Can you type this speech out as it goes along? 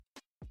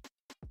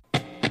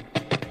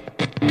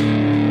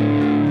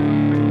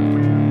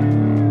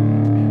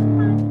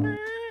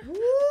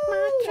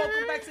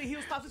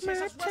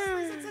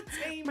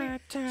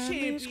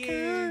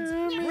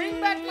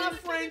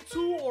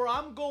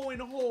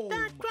going home.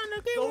 Not trying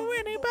to get with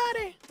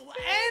anybody.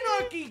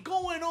 Anarchy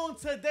going on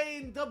today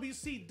in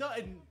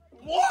WCW.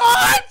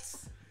 What?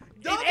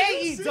 In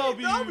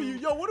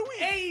AEW. Yo, what are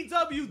we?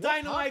 AEW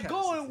Dynamite podcast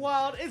going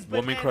wild. It's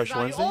Woman bananas Crush out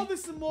here. Wednesday? All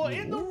this and more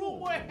in the room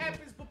where it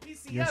happens, but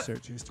Your PCF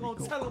search history gonna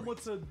go tell them what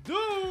to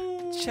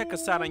do. Check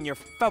us out on your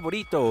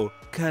favorito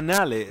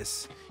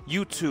canales,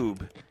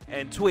 YouTube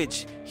and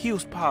Twitch,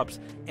 Heels, Pops,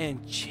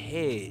 and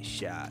Chair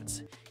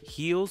Shots.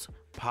 Heels,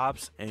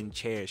 Pops, and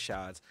Chair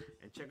Shots.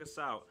 And check us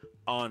out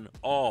on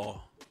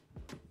all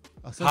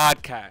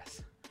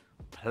podcast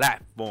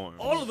platforms.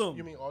 All of them.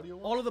 You mean audio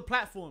one? All of the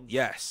platforms.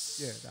 Yes.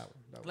 Yeah, that one.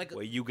 That one. Like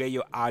Where you get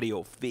your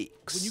audio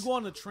fix. when you go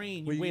on the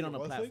train, Where you you wait get on a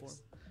what platform.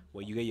 fix?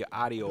 Where you get your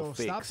audio Yo,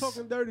 fix. stop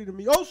talking dirty to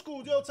me. Old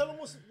school, yo. Tell them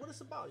what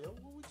it's about, yo.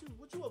 What you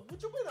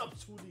been up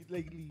to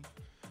lately?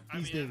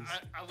 These days.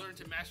 I learned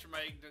to master my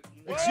ignorance.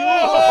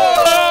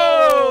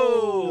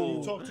 Yo,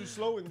 you talk too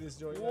slow in this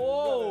joint.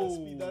 Whoa.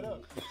 You gotta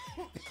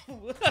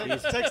speed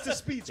that up. Text to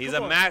speech. He's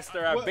Come a on. master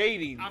at What?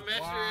 baiting. I'm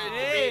master at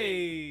Hey.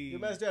 You're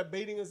master at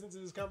baiting us into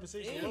this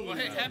conversation. Hey. What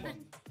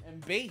happened?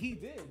 And bait he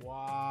did.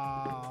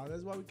 Wow,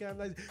 that's why we can't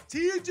like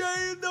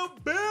TJ in the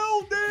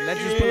building. Let's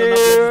just pull it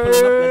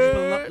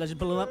up. Let's just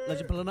pull it up. Let's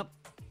just pull it up.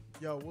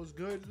 Yo, what's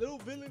good? Little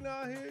villain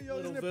out here, yo. Little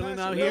isn't it villain passing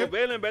out up? here. Yo,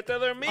 Villain, better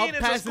than me. Up It's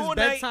a past his school night.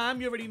 bedtime,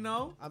 you already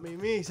know. I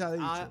mean, me,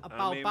 Saladicho.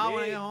 About mean, when I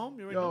me. get home,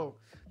 you already know.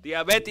 Yo,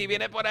 Diabetes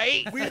viene por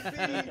ahí. we'd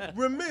be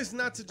remiss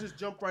not to just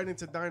jump right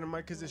into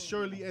Dynamite because it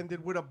surely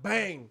ended with a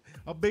bang.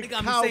 A I big think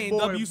I'm cowboy saying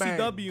bang.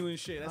 WCW and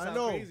shit. That's I how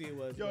know. crazy it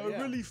was. Yo, but it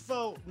yeah. really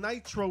felt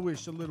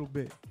Nitro-ish a little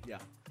bit. Yeah.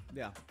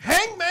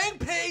 Hangman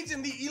Page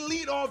and the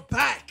Elite are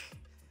back.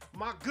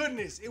 My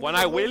goodness. It was One a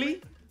Eye moment-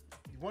 Willie?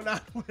 One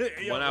Eye Willie.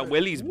 Yo, One Eye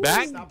Willie's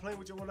back. Stop playing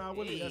with your One Eye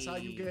Willie. That's how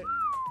you get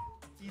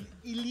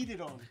elited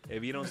on.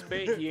 If you don't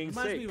spit, he ain't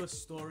Reminds me sick. of a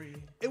story.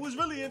 It was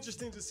really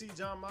interesting to see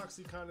John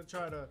Moxley kind of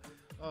try to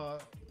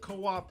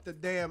co-opt the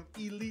damn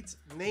Elite's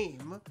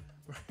name.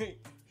 Right?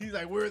 He's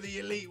like, we're the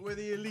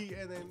Elite,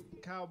 and then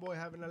Cowboy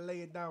having to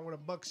lay it down with a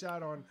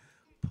buckshot on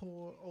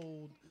poor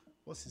old,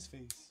 what's his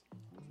face?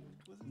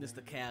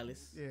 Mr.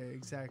 Callis. Yeah,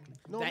 exactly.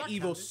 No, That not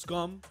evil Callis.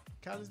 scum.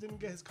 Callis didn't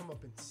get his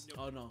comeuppance.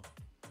 Oh, no.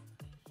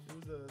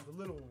 It was the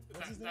little one.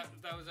 What's his name?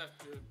 That was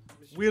after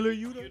Mr. Wheeler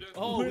Yuta?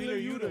 Oh, Wheeler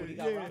Yuta, when he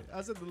got Yeah, robbed.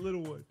 I said the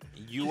little one.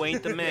 You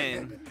ain't the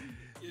man.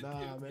 It, Nah,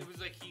 it, man. it was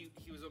like he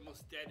was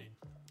almost deaded.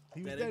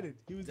 He was Deaded. deaded.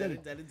 He was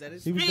deaded. That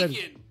is. He was deaded.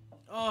 Speaking,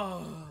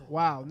 Oh.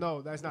 Wow,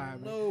 no, that's not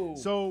happening. No.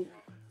 So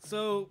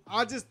So,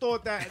 I just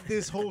thought that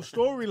this whole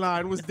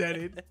storyline was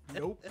deaded.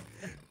 Nope.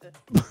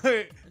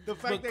 But the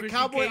fact but that Christian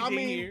Cowboy, Cage I ain't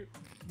mean, here.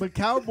 but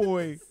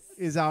Cowboy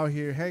is out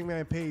here.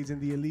 Hangman Page and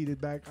the Elite is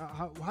back.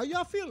 How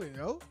y'all feeling,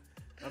 yo?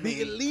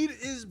 The Elite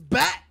is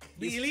back.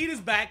 The Elite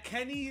is back.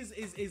 Kenny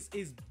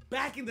is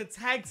back in the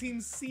tag team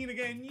scene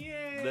again.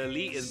 Yay. The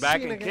Elite is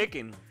back and again.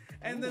 kicking.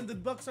 And then the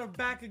Bucks are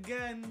back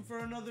again for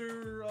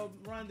another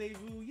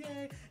rendezvous.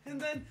 Yay. And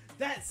then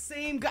that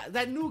same guy,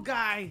 that new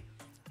guy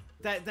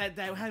that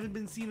haven't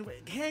been seen,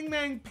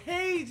 Hangman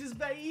Page is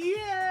back.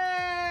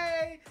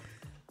 Yay.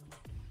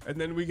 And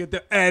then we get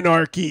the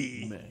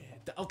Anarchy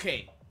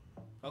Okay.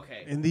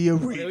 in the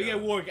Okay, arena. we get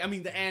War. I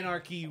mean, the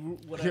Anarchy.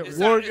 Whatever. It's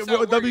not- it's not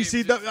War Games,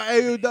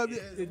 WCW,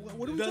 AEW.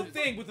 What are we The talking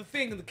thing with the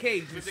thing and the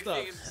cage and With the stuff.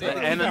 thing and- The, What are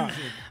we Ana-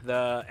 using?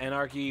 the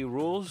Anarchy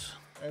rules.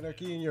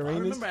 Anarchy in I Uranus?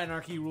 remember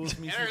Anarchy rules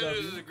from Anarchy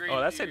is a ECW. great. Oh,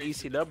 that's an series.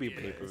 ECW Yeah,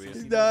 pay-per-view.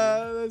 it's-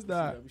 Nah, that's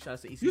not. Shout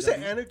out to ECW. You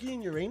said Anarchy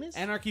in Uranus?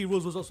 Anarchy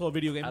Rules was also a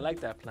video game. I like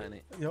that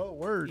planet. Yo,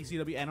 word.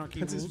 ECW Anarchy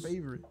That's Rules. his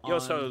favorite. Yo,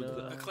 on,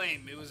 so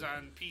Acclaim. It was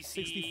on PC.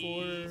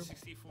 64.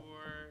 64.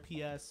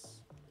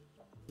 PS.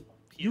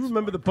 You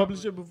remember the PS4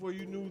 publisher before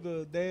you knew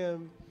the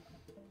damn,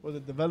 or the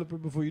developer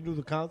before you knew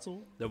the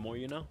console? The more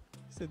you know.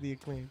 He said the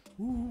Acclaim.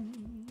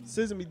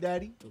 Scissor me,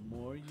 daddy. The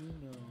more you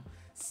know.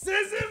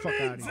 Scissor Fuck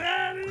me, outta here.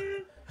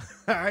 daddy.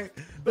 All right,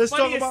 let's talk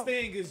Funniest about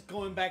thing is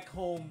going back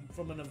home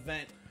from an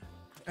event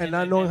and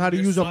not knowing how to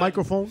your use a son-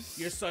 microphone.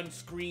 Your son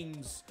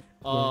screams,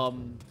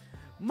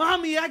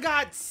 "Mommy, I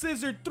got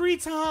scissored 3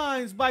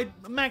 times by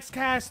Max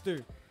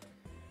Caster."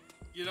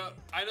 You know,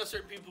 I know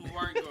certain people who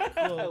aren't going.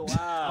 I was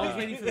Wow.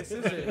 waiting for the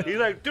scissor. He's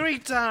like 3 He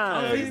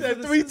times.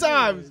 said 3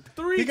 times.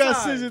 3 He got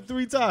times. scissored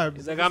 3 times.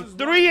 He's like, I'm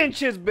 3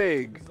 inches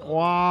big.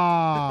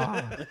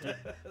 Wow,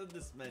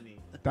 This many.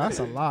 that's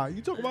a lot.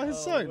 You talk about his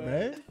son,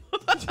 man.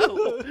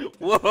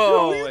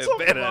 Whoa. What you it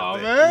talking better about,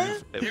 be. man?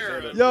 It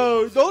better be.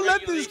 Yo, don't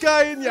let this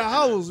guy in your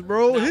house,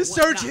 bro. Not His one-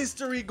 search not-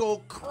 history go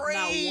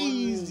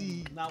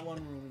crazy. Not one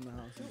room in the house.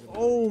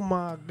 Oh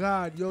my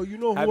God, yo, you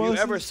know who Have you else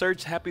ever is-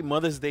 searched Happy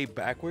Mother's Day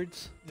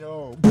backwards?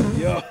 Yo,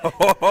 Yo.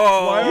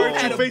 Why You aren't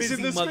had you a facing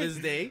busy the screen? Mother's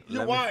Day. you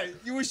Let me- why?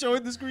 You were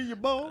showing the screen your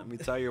bone. Let me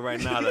tell you right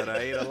now that I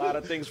ate a lot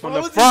of things from Why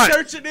the was front. he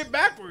searching it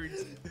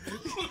backwards?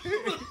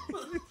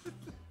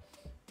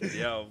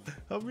 Yo,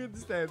 Help me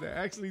understand that.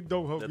 Actually,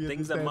 don't help the me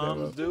things that understand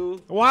moms that.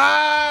 do,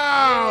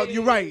 Wow,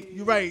 you're right.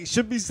 You're right.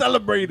 Should be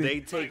celebrated. they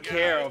take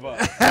care of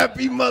us.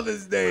 Happy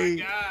Mother's Day.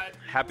 God.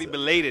 Happy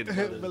belated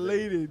Mother's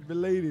Day.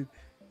 belated.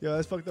 Yo,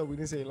 that's fucked up. We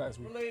didn't say it last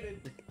week.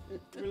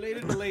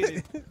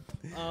 Related.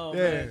 Oh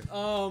Yeah.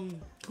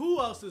 man. Who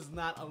else is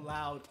not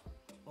allowed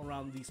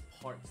around these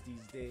parts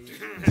these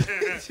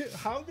days.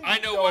 How did I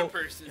you know one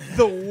person.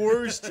 the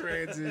worst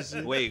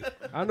transition? Wait,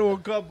 I know a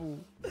couple.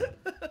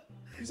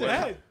 You Go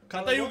ahead.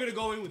 I thought you were gonna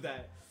go in with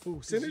that. Who,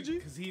 Synergy?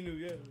 Because he knew,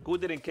 yeah. who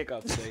didn't kick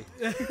off today?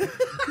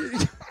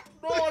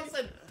 No, I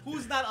said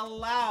who's not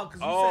allowed.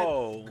 Because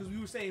Oh. we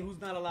were saying who's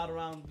not allowed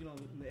around,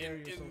 in the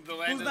area. In so the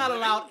land who's of not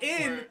living allowed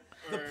in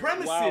the or-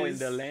 premises? Wow, in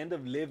the land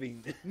of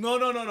living. No.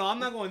 I'm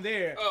not going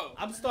there. Oh.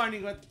 I'm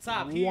starting at the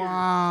top here.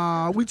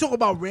 Wow. We talk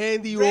about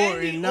Randy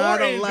Randy Orton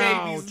not Orton,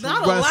 allowed baby, is to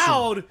not wrestle.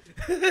 allowed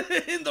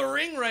in the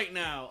ring right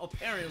now,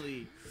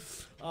 apparently.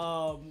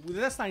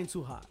 That's not even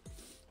too hot.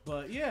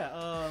 But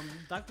yeah,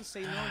 Dr.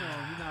 Say no,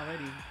 he's not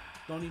ready.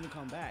 Don't even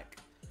come back.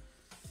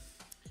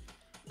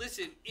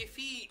 Listen, if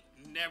he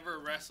never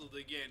wrestled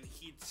again,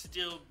 he'd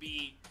still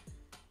be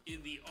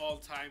in the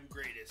all-time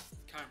greatest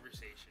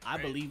conversation. I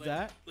right? believe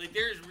that. Like,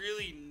 there's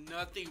really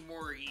nothing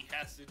more he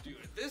has to do.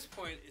 At this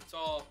point, it's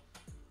all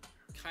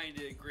kind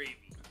of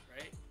gravy,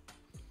 right?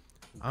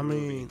 I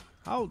mean,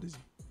 how old is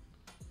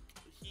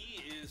he?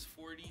 He is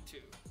 42.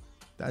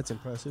 That's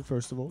impressive,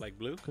 first of all. Like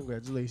blue?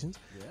 Congratulations.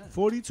 Yeah.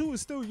 42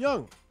 is still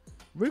young.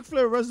 Ric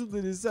Flair wrestled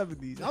in his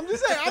 70s. I'm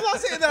just saying, I'm not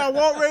saying that I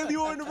want Randy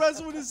Orton to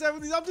wrestle in his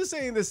 70s. I'm just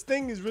saying this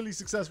thing is really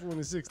successful in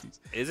his 60s.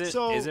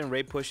 Isn't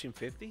Ray pushing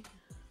 50?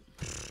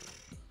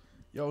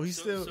 Yo,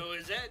 he's So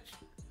is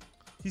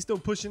Edge. still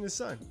pushing his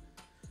son.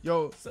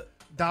 Yo,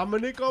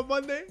 Dominic on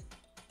Monday,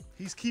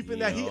 he's keeping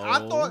that heat. I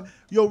Yo. thought,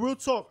 real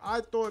talk,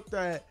 I thought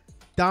that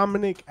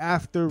Dominic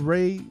after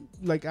Ray,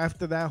 like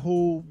after that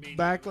whole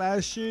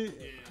backlash shit,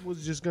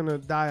 was just gonna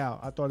die out.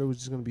 I thought it was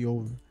just gonna be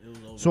over.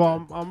 So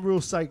I'm real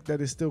psyched that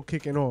it's still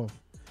kicking off.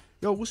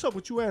 Yo, what's up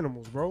with you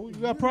animals, bro? You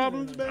got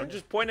problems, man? I'm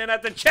just pointing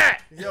at the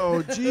chat.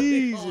 Yo,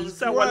 Jesus Is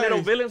that what Little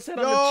Christ. Villain said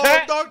Yo, on the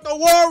chat? Dr.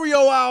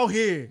 Wario out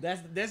here.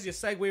 That's your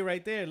segue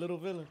right there, Little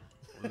Villain.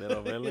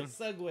 Little Villain.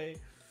 Segue.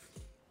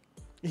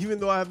 Even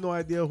though I have no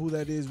idea who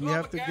that is, we Oh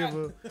have my to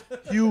God.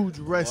 give a huge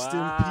rest in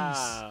peace.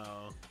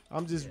 Wow.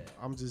 I'm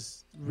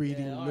just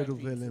reading Yeah, Little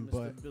R.I.P. to Villain, Mr.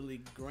 but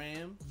Billy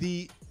Graham.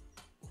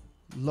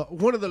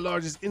 one of the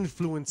largest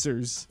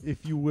influencers,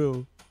 if you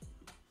will,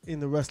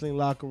 in the wrestling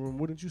locker room,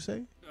 wouldn't you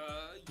say?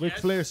 Ric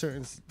Yes. Flair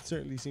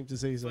certainly seemed to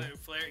say so.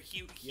 Flair,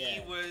 he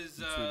Yeah, was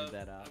he tweeted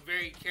that out. a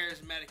very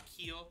charismatic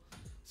heel.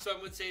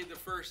 Some would say the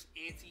first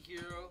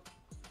anti-hero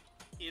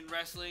in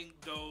wrestling,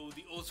 though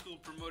the old school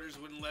promoters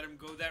wouldn't let him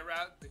go that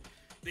route.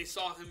 They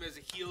saw him as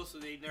a heel, so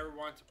they never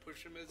wanted to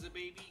push him as a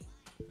baby.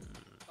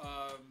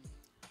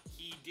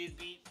 He did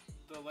beat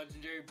the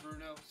legendary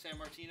Bruno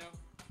Sammartino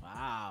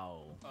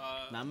Wow.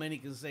 Not many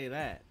can say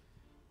that.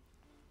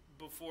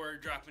 before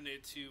dropping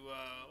it to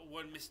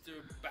one Mr.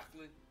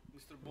 Backlund,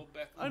 Mr. Bolt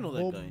Backlund. I know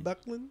that Bob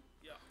guy. Backlund?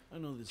 Yeah. I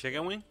know this.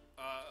 Chicken wing?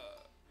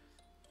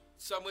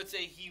 Some would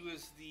say he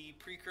was the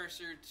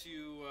precursor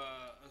to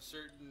a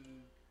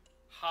certain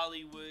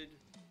Hollywood.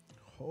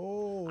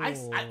 Oh.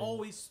 I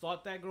always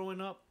thought that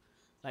growing up.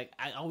 Like,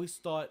 I always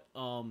thought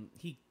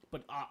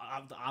but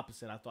the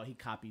opposite. I thought he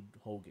copied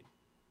Hogan.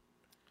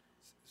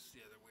 It's the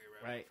other way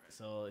around. Right? my friend.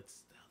 So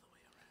it's the other way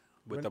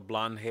around. With the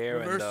blonde hair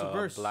Reverse, and the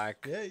reverse.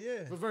 black.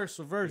 Yeah. Reverse.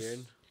 beard.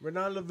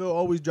 Renan Laville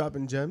always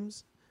dropping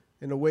gems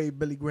in a way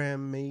Billy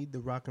Graham made the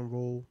rock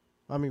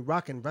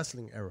and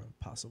wrestling era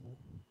possible.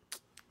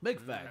 Big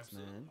facts,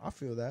 Absolutely. man. I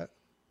feel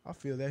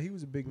that. He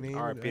was a big name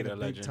R.I.P. at a the big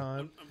legend.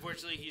 time.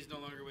 Unfortunately, he's no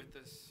longer with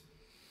us.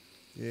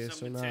 Yeah, so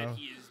Some would say now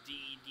he is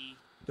DED.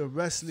 the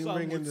wrestling Some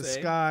ring in would the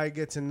say. sky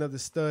gets another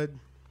stud,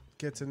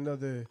 gets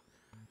another,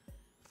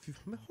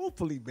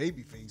 hopefully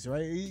babyface,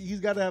 right? He's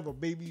got to have a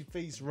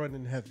babyface run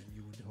in heaven.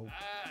 You would hope.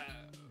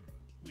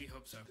 We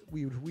hope so.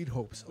 We'd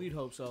hope so. We'd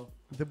hope so.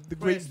 The Prayers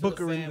great to the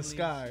Booker in the families.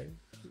 sky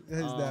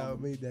has now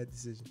made that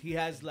decision. He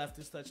has left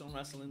his touch on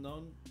wrestling,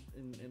 though,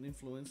 and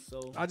influence.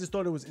 So I just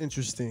thought it was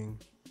interesting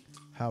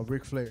how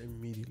Ric Flair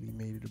immediately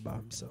made it about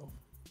himself.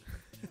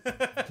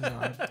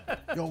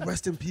 Yo,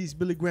 rest in peace,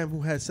 Billy Graham,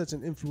 who had such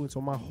an influence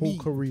on my whole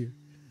career.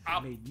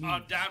 I'll made me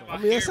down my I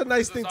mean, that's hair a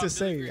nice because thing it's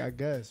to on Billy say, Graham. I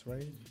guess,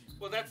 right?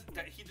 Well,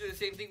 he did the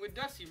same thing with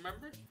Dusty,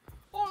 remember?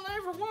 All I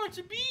ever wanted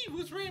to be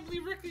was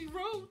Rambly Ricky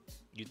Rhodes.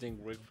 You think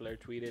Ric Flair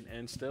tweeted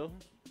and still?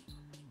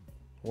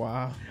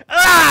 Wow.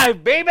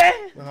 Alive, baby!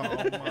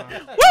 Oh,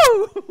 my.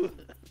 Woo!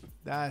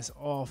 That's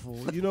awful.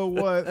 You know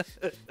what?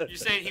 You're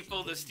saying he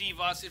pulled a Steve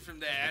Austin from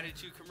the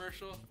Attitude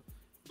commercial?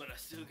 But I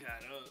still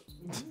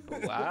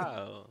got up.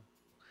 Wow.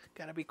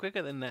 Gotta be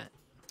quicker than that.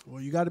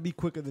 Well, you got to be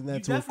quicker than that you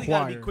to definitely got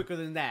to acquire be quicker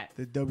than that.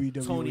 the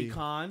WWE. Tony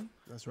Khan.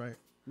 That's right.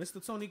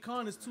 Mr. Tony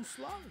Khan is too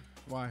slow.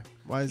 Why?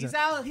 Why is He's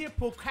that? out here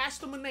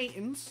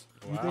procrastinating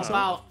You think so?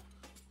 about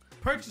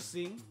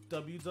purchasing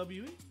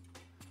WWE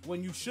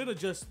when you should have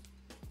just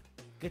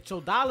get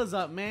your dollars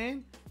up,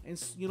 man, and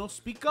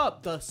speak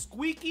up. The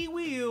squeaky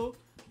wheel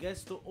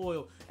gets the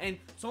oil. And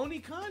Tony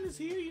Khan is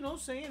here,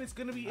 saying it's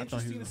gonna be I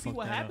thought he interesting to was see gonna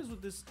what fuck that happens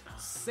with this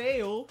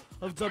sale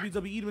of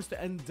WWE to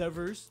Mr.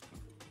 Endeavors.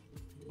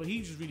 But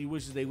he just really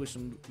wishes they wish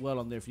him well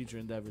on their future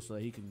endeavors so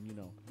that he can,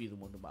 be the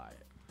one to buy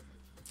it.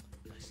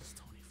 That's just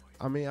Tony for you.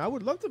 I mean, I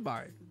would love to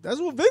buy it. That's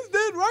what Vince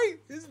did, right?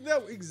 Isn't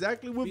that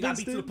exactly what He got Vince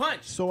beat did? to the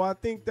punch. So I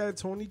think that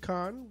Tony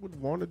Khan would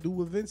want to do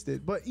what Vince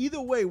did. But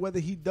either way, whether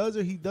he does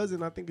or he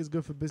doesn't, I think it's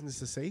good for business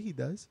to say he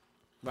does.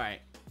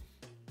 Right.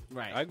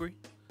 I agree.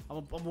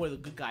 I'm wearing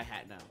the good guy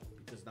hat now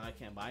because now I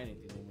can't buy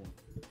anything no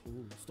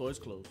more. Ooh, store's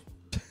closed.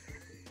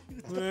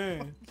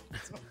 Man,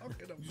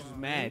 just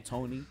mad,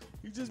 Tony.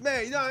 He's just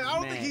mad. You know, I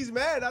don't think Mad. he's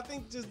mad. I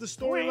think just the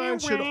storyline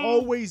should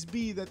always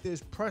be that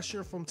there's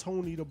pressure from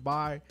Tony to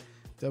buy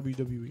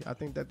WWE. I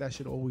think that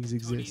should always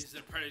Tony's exist.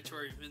 the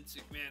predatory Vince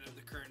McMahon of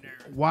the current era.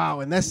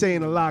 Wow, and that's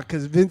saying a lot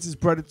because Vince's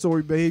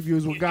predatory behavior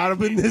is what got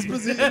him in this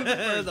position. in the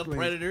first The place.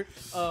 Predator.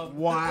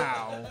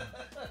 Wow.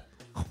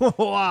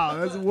 Wow,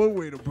 that's one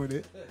way to put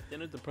it.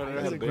 Didn't the Predator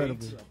That's have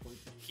incredible. AIDS?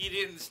 He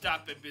didn't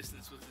stop in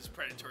business with his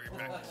predatory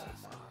practices.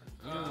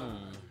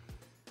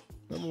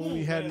 Remember when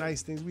we had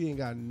nice things? We ain't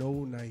got no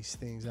nice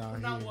things out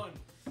Not here.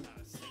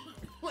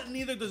 one.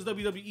 Neither does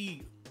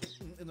WWE.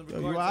 In the Yo, regards you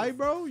of- alright,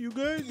 bro? You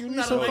good? You need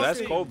Not some a Oh, water? that's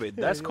thing. COVID.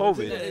 That's Yeah,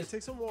 COVID.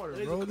 Take some water, It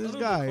is bro. a This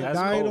little guy bit. That's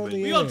dying on COVID. the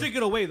We air. gonna drink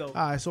it away though. All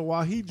right, so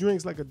while he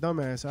drinks like a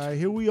dumbass, all right,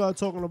 here we are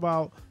talking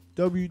about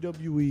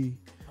WWE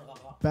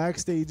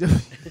backstage. Is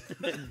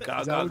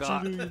Ga, that ga, what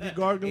ga. you do? You be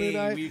gargling, Hey,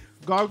 all right? we-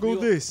 Gargle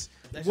we- this.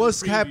 That's What's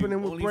just a preview.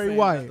 happening with Bray OnlyFans,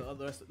 Wyatt? not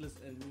the rest-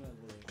 listen, and we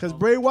might go there. Because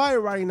Bray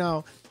Wyatt right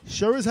now,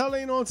 sure as hell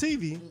ain't on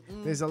TV.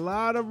 There's a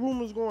lot of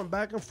rumors going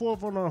back and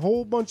forth on a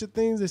whole bunch of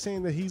things. They're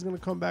saying that he's going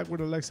to come back with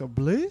Alexa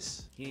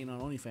Bliss. He ain't on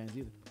OnlyFans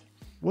either.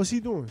 What's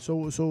he doing?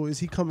 So is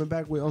he coming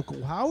back with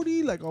Uncle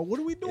Howdy? Like, what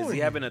are we doing? Is he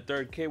having a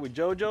third kid with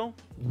JoJo?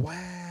 Wow.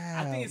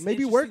 I think it's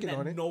Maybe interesting working that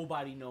on it.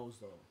 Nobody knows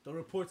though. The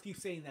reports keep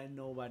saying that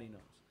nobody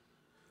knows.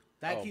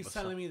 That Oh, keeps but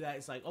telling me that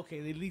it's like okay,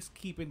 they at least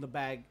keep in the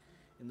bag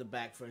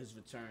for his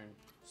return,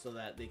 so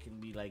that they can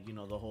be like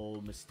the whole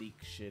mystique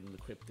shit and the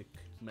cryptic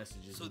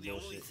messages. So and the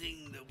only bullshit.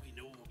 thing that we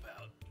know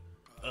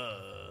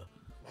about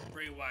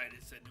Bray Wyatt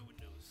is that no one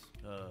knows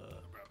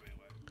about Bray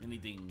Wyatt.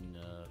 Anything.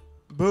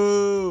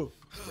 Boo.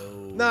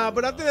 No, Nah,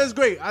 but I think that's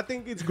great. I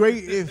think it's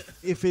great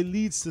if it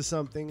leads to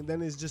something.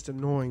 Then it's just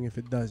annoying if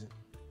it doesn't.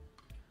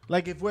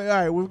 Like if we're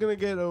all right, we're gonna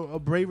get a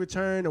Bray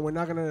return, and we're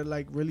not gonna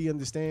like really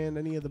understand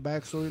any of the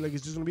backstory. Like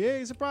it's just gonna be,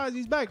 hey, surprise,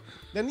 he's back.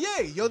 Then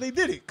yay, yo, they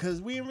did it because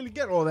we didn't really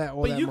get all that.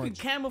 But you much. can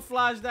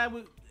camouflage that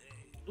with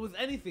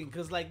anything,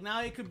 because like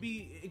now it could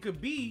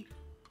be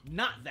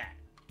not that,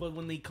 but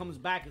when he comes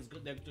back, it's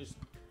good. They're just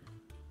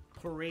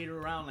parade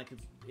around like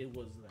it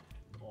was that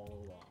all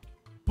along.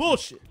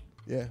 Bullshit.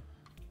 Yeah.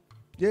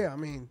 I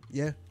mean,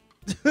 yeah.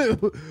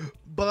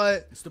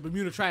 but It's the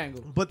Bermuda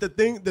Triangle.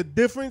 the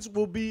difference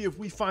will be if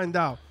we find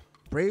out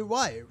Bray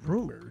Wyatt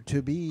rumored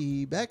to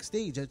be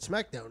backstage at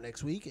SmackDown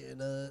next week,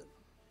 and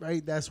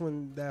right, that's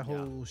when that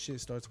whole shit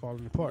starts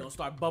falling apart. It'll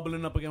start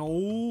bubbling up again.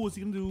 Oh, what's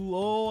he gonna do?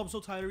 Oh, I'm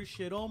so tired of his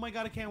shit. Oh my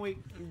god, I can't wait.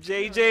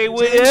 JJ,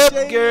 what up,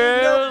 JJ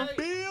girl? in the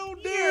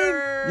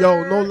building.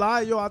 Yo, no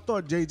lie, yo, I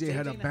thought JJ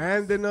had JJ in the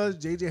abandoned us.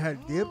 JJ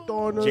had dipped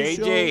on us. Yo.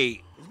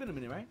 JJ. It's been a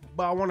minute, right?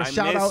 But I want I to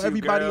shout miss out you,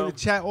 everybody girl. in the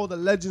chat, all the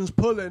legends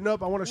pulling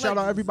up. I want to shout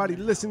out Legends, everybody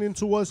man. listening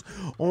to us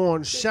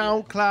on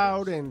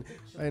SoundCloud and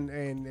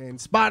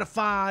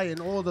Spotify and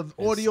all the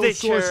audio Stitcher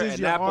sources, and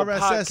your Apple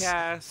RSS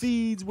Podcasts.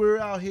 feeds. We're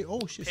out here. Oh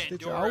shit,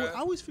 Stitcher! Pandora. I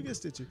always forget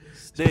Stitcher.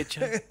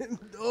 Stitcher.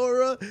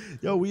 Pandora.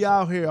 Yo, we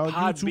out here on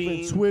YouTube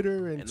and Podbean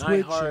Twitter and and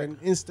Twitch iHeart.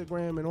 and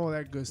Instagram and all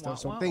that good stuff.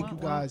 So Wow, thank wow, you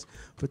wow. guys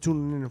for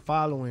tuning in and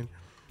following.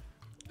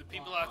 The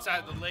people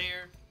outside the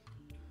lair.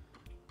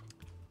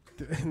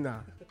 Nah,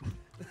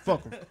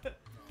 fuck them.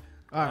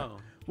 All right. Oh.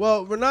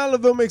 Well, Renan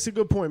Laville makes a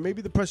good point.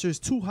 Maybe the pressure is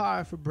too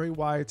high for Bray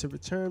Wyatt to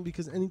return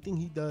because anything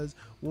he does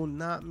will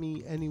not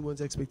meet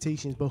anyone's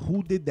expectations. But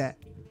who did that?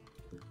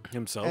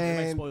 Himself.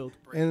 And, spoiled.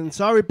 and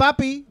sorry,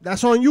 Papi,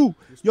 that's on you.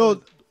 Yo,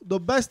 spoiled. the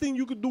best thing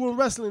you could do in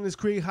wrestling is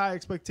create high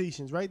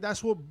expectations, right?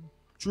 That's what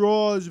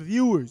draws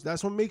viewers.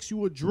 That's what makes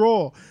you a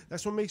draw.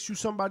 That's what makes you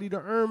somebody to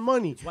earn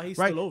money. That's why he's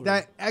right? still over.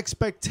 That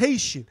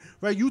expectation,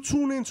 right? You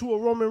tune into a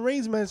Roman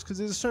Reigns match because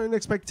there's a certain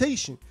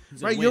expectation,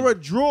 He's a right? win. You're a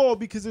draw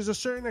because there's a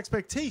certain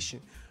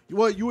expectation.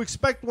 What you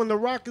expect when The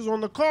Rock is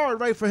on the card,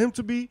 right? For him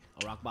to be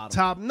A rock bottom.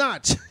 top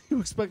notch. You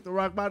expect the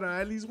Rock Bottom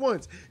at least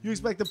once. You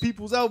expect the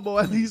People's Elbow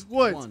at least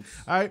once. Once.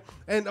 All right.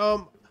 And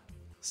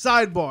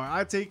sidebar,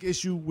 I take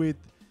issue with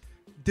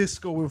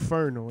Disco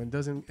Inferno, and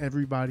doesn't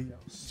everybody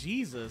else?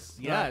 Jesus.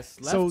 Yes.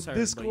 Right. So left turn,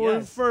 Disco but yes.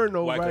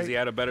 Inferno, Why? Because right? he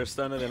had a better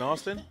stunner than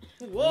Austin?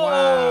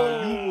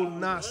 Wow, you will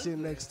not sit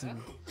next to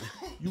me.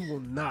 You will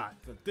not.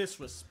 The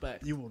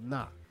disrespect. You will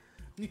not.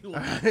 You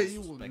will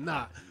You will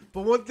not.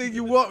 But one thing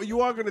you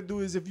are gonna do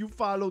is if you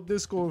follow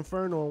Disco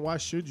Inferno, and why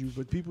should you?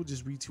 But people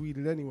just retweet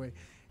it anyway.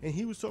 And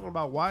he was talking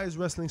about why is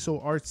wrestling so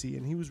artsy,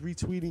 and he was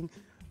retweeting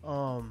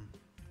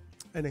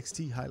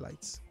NXT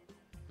highlights.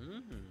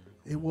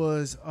 It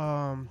was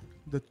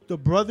the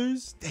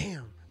brothers.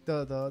 Damn,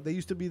 they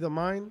used to be the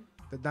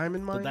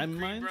Diamond Mine. The Diamond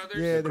Mine? Brothers.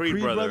 Yeah, the Creed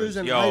Creed brothers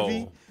and Yo.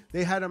 Ivy.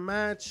 They had a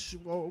match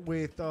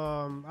with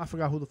I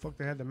forgot who the fuck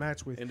they had the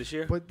match with. In this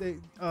year? But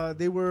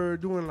they were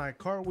doing like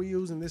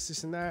cartwheels and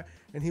this and that.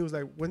 And he was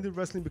like, when did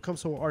wrestling become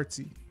so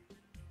artsy?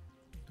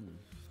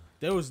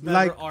 There was never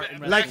Like- art in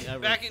Back, wrestling ever.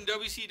 back in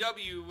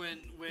WCW,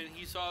 when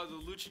he saw the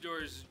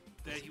luchadors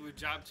that he would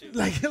job to.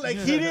 Like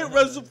he didn't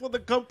wrestle for the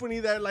company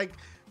that like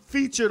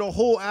featured a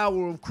whole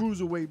hour of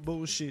cruiserweight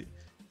bullshit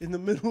in the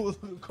middle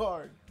of the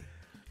card.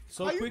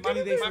 so How you quickly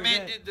gonna they do My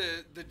man forget.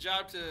 did the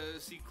job to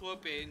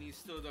Ciclope, and he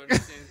still don't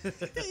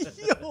understand.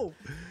 Yo,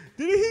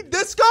 did he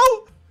disco?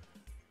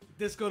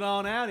 Disco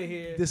down out of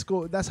here.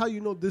 Disco. That's how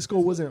you know disco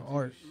wasn't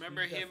art.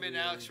 Remember him and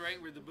Alex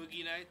Wright were the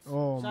Boogie Nights?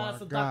 Oh Shout my out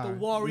to god, Dr.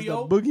 He's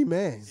Wario. the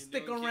boogeyman.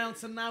 Stick around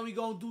tonight. We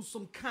gonna do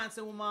some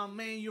content with my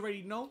man. You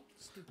already know.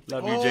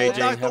 Love you, Oh, JJ.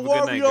 Dr. Have a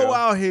good night, Wario girl.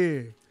 out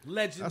here.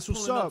 Legends That's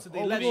what's pulling up. today.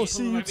 Oh, we Legends gonna see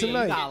pulling you up today.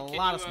 tonight. Got a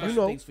lot of You special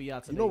know- things for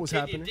y'all today. You know what's Can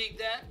happening. you dig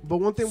that? But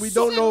one thing we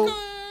don't know,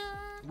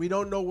 we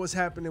don't know what's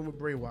happening with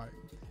Bray Wyatt,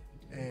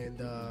 and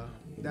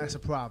that's a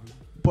problem.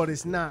 But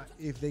it's not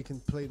if they can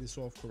play this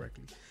off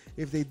correctly.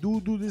 If they do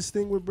this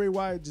thing with Bray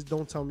Wyatt, just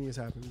don't tell me it's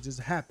happening. Just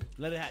happen.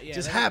 Let it happen.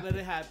 Just let happen. Let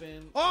it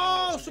happen.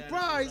 Oh, Organic,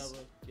 surprise.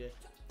 whatever. Yeah.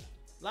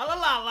 La la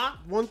la la.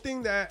 One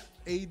thing that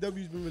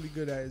AEW's been really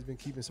good at has been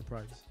keeping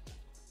surprises,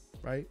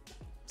 right?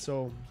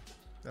 So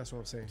that's what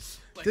I'm saying.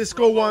 Like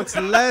Disco Robo- wants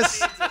less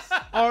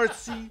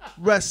artsy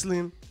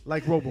wrestling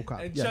like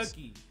RoboCop. And Yes.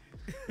 Chucky.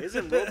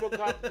 Isn't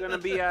RoboCop gonna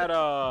be at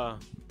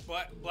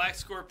Black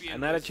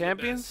Scorpion. Night of was the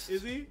Champions? best.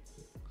 Is he?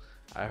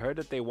 I heard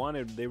that they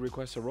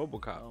requested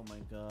RoboCop. Oh my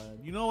god.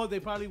 You know what? They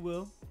probably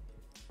will.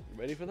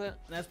 Ready for that?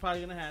 That's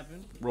probably gonna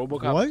happen.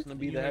 RoboCop What? is gonna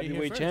be You the heard it here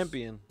heavyweight first.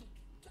 champion.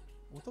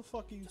 What the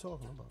fuck are you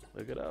talking about?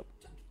 Look it up.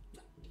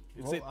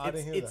 It's, Oh, I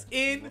didn't hear it's that.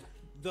 in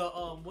the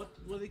what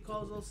do they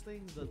call those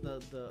things? The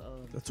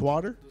The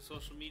twatter? The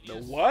social media.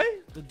 The what?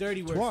 the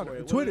dirty word Twatter. for it.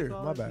 What do Twitter. they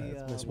call My it? bad.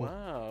 The, That's what-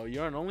 Wow,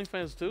 you're on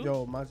OnlyFans too?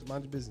 Yo, mind your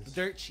business. the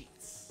dirt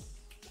sheets.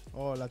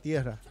 Oh, La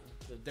Tierra.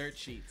 The dirt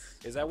sheets.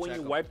 Is that when Check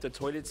you 'em. wipe the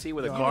toilet seat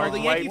with a Yo, guard the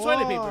wipe? Yankee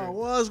toilet paper.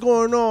 What's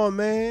going on,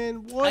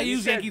 man? What? I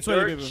use Said Yankee toilet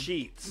dirt paper.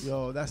 sheets.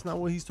 Yo, that's not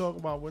what he's talking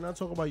about. We're not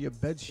talking about your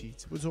bed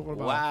sheets. We're talking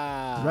about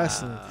Wow.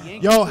 wrestling.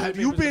 Yankee Yo, toilet have paper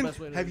you is the been? best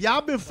way to Have do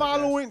y'all been it.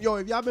 following? Yo,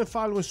 if y'all been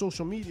following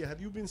social media,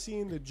 have you been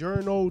seeing the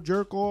journal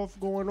jerk off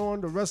going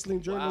on? The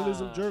wrestling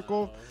journalism Wow. jerk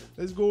off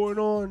that's going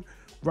on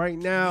right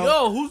now.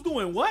 Yo, who's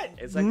doing what?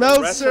 It's like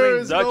Meltzer the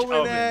wrestling is Dutch going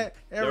oven. at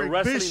They're Eric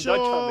wrestling Bischoff. Dutch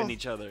oven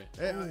each other.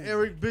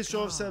 Eric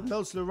Bischoff said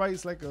Meltzer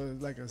writes like a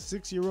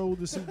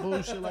 6-year-old or some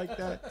bullshit like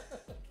that.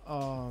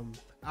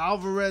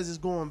 Alvarez is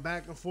going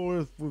back and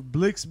forth with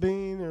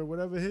Blixbein or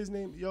whatever his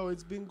name. Yo,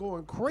 it's been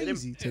going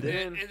crazy And today.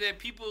 then, and then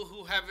people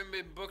who haven't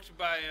been booked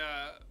by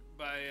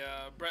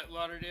Brett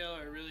Lauderdale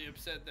are really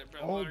upset that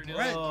Brett Oh, Lauderdale.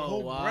 Brett. Oh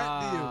whole Brett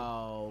deal.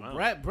 wow.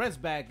 Wow. Brett's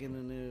back in the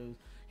news.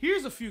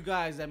 Here's a few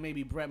guys that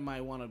maybe Brett might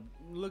want to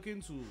look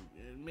into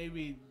and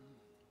maybe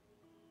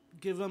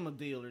give them a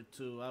deal or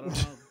two. I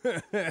don't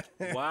know.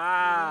 I'm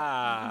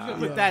Wow.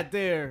 gonna put that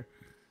there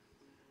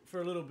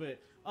for a little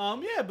bit.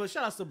 Yeah, but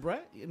shout out to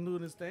Brett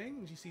doing his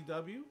thing.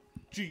 GCW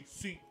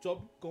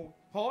going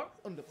hard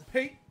on the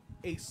paint.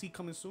 AC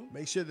coming soon.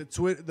 Make sure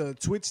the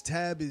Twitch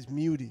tab is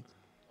muted.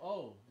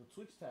 Oh, the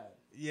Twitch tab.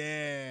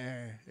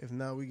 Yeah. If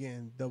not, we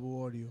getting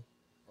double audio.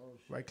 Oh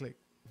shit. Right click.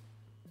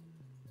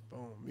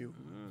 Boom, mute.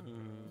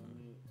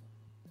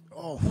 It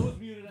Oh. was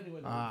muted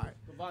anyway. All right.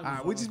 The All volume right,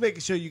 was we're on. just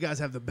making sure you guys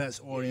have the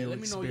best Yeah, audio let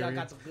me know experience. y'all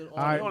got the good audio.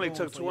 All right. It only going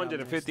took for y'all, man.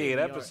 258 Stay in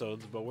the yard.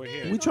 episodes, but we're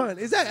here. We trying.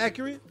 Is that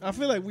accurate? I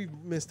feel like we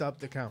messed up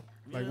the count.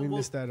 Like Yeah, we well,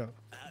 missed that up.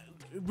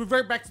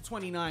 Revert back to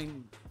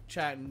 29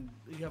 chat and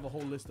you have a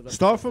whole list of episodes.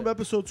 Start from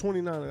episode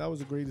 29. That was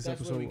the greatest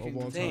That's where episode we of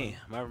can- all time.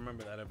 Damn, I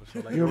remember that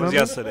episode. Like You it was remember?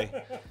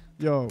 yesterday.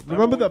 Yo,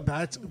 remember the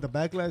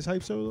backlash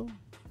hype show though?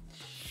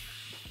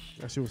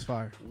 That shit was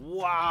fire.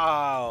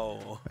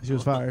 Wow. That shit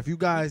was fire. If you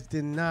guys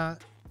did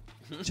not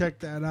check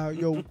that out,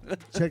 yo,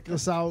 check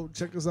us out.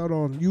 Check us out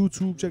on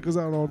YouTube. Check us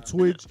out on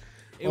Twitch.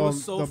 It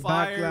was so the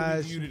fire.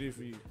 backlash. We muted it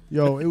for you.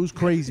 Yo, it was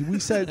crazy. We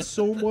said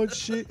so much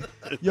shit.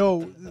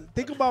 Yo,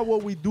 think about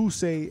what we do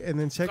say and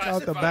then check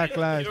out the You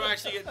backlash. don't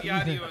actually get the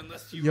audio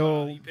unless you,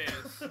 Yo. you pay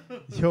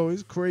us. Yo,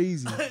 it's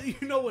crazy.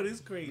 You know what is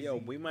crazy? Yo,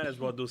 we might as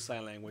well do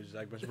sign language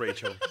like Miss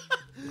Rachel.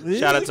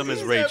 Shout out to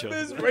Miss Rachel.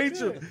 Miss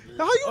Rachel.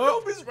 How you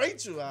know Miss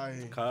Rachel out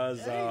here? Cause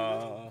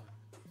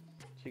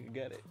she could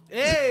get it.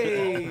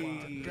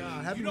 Hey,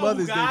 God, happy you know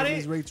Mother's who Day got to it?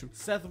 Miss Rachel.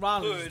 Seth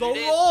Rollins. Put The it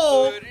in,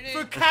 role put it in, for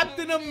put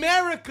Captain it in.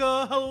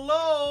 America.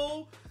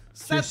 Hello.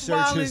 Seth search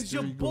Rollins,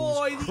 your history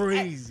boy, goes the-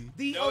 crazy.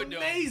 the No, it don't.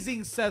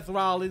 amazing Seth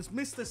Rollins,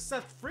 Mr.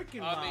 Seth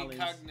freaking I'm Rollins,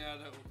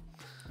 incognito.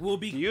 will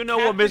be. Do you know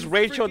what Miss Captain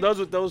Rachel freaking- does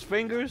with those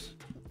fingers?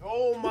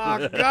 Oh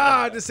my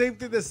God, the same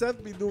thing that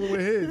Seth be doing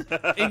with his.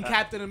 in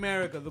Captain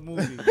America, the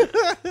movie?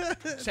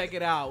 Check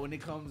it out when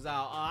it comes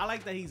out. I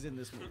like that he's in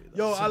this movie.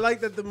 Yo, Though. I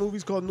like that the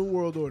movie's called New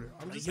World Order.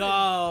 I'm just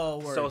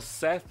Yo, word. So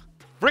Seth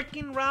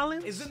freaking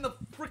Rollins? is in the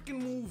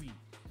freaking movie.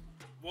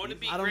 Won't it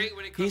be I don't- great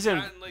when it He's comes in-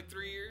 out in like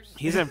 3 years?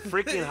 He's in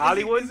freaking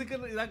Hollywood? Is it not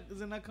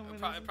coming? It'll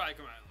probably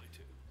come out in like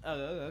 2. Oh,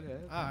 okay.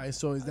 All right,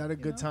 so is that a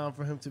good time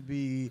for him to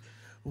be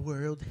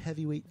world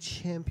heavyweight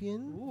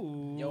champion?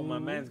 Ooh. Yo, my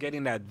man's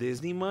getting that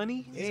Disney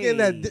money. He's getting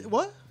that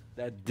what?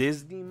 That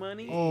Disney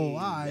money. Oh, all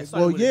right. That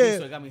started Well, with a D, yeah.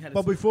 so it got me headed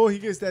But to- before he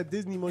gets that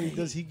Disney money,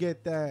 does he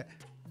get that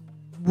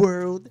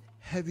world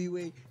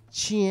heavyweight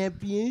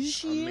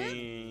Championship. I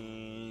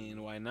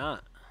mean, why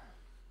not?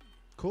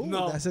 Cool.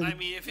 No. That's a, I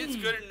mean, if it's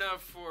good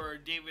enough for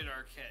David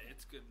Arquette,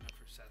 it's good enough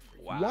for Seth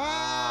Freaking.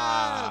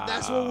 wow.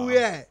 That's where we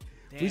at.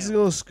 We just Damn.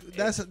 gonna.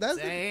 That's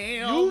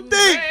Damn, you think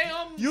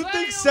damn, you think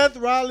damn. Seth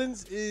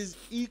Rollins is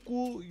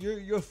equal?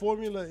 Your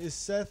formula is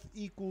Seth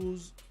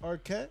equals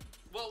Arquette.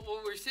 Well,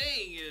 what we're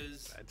saying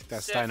is I think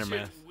that's Seth Steiner should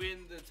math. win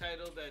the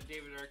title that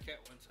David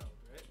Arquette once held,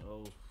 right?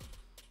 Oh.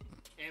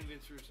 And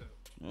Vince Russo.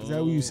 Is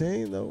that what you're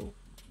saying though?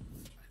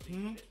 I think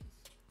Mhm. it is.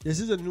 This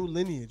is a new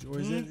lineage, or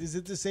is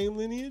it the same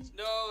lineage?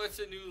 No, it's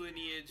a new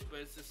lineage,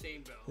 but it's the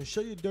same belt. Then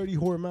shut your dirty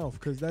whore mouth,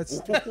 because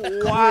that's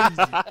Wow.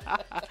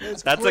 crazy.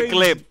 That's crazy a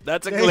clip.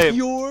 That's a that clip.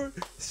 You're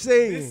This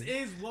saying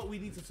is what we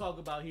need to talk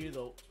about here,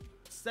 though.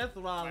 Seth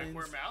My Rollins,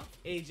 poor mouth.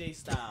 AJ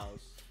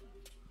Styles,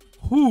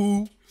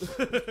 who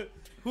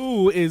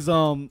is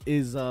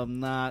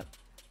not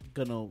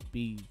gonna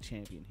be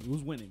champion. He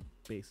was winning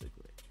basically.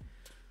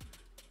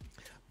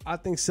 I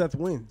think Seth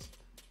wins.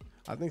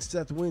 I think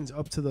Seth wins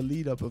up to the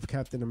lead up of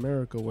Captain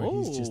America, where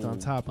he's just on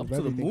top up of to the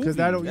everything. movie. Because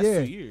that'll That's 2 yeah,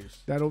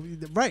 years. that'll be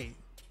right.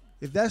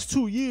 If that's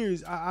 2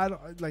 years, I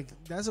don't like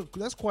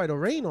that's quite a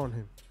reign on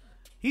him.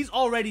 He's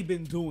already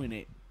been doing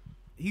it.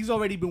 He's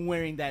already been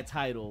wearing that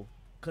title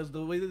because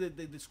the way that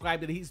they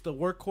described it, he's the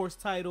workhorse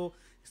title.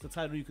 It's the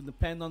title you can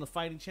depend on, the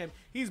fighting champ.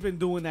 He's been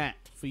doing that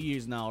for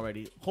years now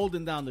already,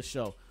 holding down the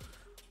show.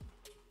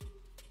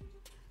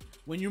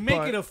 When you make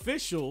But- it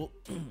official,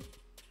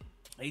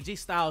 AJ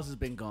Styles has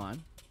been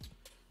gone.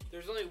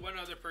 There's only one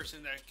other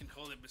person that can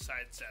hold it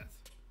besides Seth,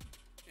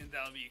 and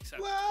that'll be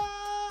acceptable.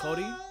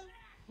 Cody?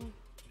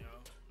 No,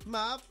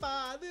 My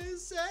father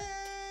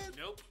said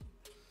nope.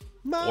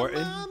 my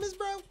Orton? mom is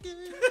broken.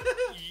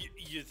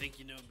 You think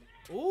you know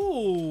me?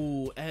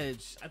 Ooh,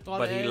 Edge. I thought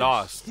But Edge he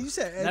lost. You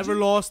said edgy? Never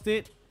lost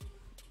it.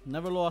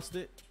 Never lost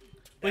it.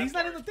 But That he's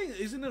not in part. the thing.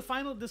 Isn't the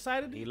final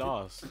decided? He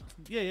lost.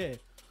 Yeah, yeah.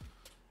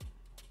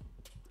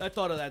 I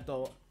thought of that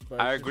though. But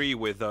I agree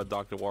with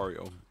Dr.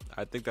 Wario.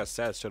 I think that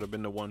Seth should have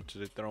been the one to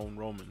dethrone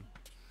Roman.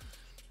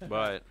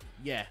 But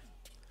Yeah,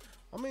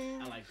 I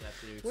mean, I like that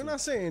theory. we're too. not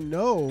saying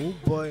no,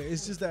 but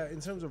it's just that in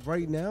terms of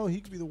right now,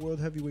 he could be the world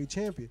heavyweight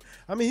champion.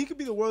 I mean, he could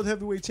be the world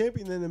heavyweight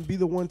champion and then be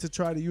the one to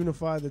try to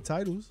unify the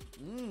titles.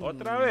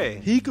 otra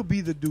vez. He could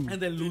be the dude.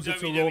 And then lose it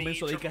to WWE Roman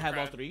so he Triple can have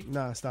all Crown. three.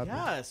 Nah, stop it.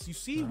 Yes, you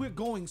see, we're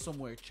going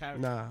somewhere.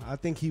 Charity. Nah, I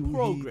think he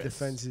Progress.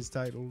 defends his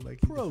title like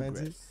he defends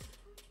it. Progress.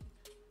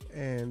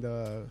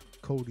 And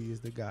Cody is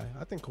the guy.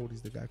 I think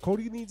Cody's the guy.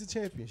 Cody needs a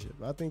championship.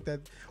 I think that,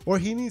 or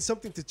he needs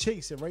something to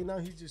chase. And right now,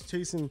 he's just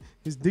chasing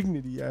his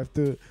dignity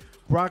after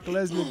Brock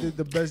Lesnar did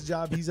the best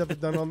job he's ever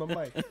done on the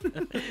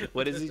mic.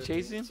 What is he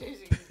chasing?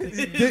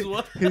 His,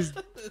 what? his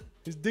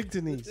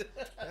dignity.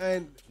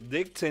 And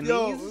Dick to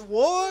yo, knees?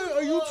 what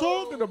are you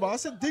talking about? I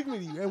said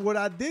dignity. And what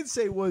I did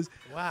say was,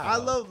 Wow. I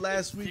love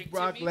last week Dick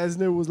Brock to me?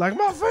 Lesnar was like,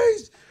 my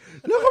face.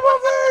 Look at my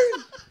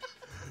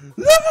face.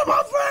 Look at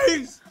my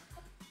face.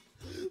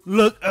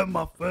 Look at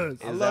my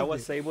face. Is that what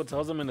Sable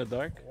tells him in the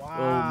dark? Wow.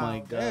 Oh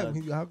my Damn,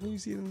 God. how can you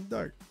see it in the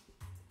dark?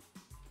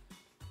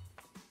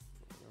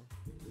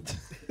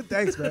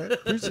 Thanks, man.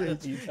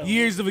 Appreciate you.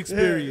 Years of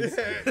experience.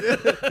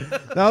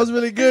 That was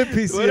really good, What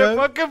a PCM.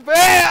 fucking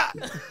fair!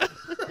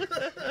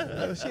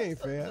 No, she ain't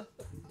fair.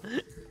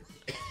 You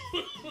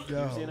seen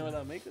her Yo,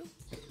 without makeup?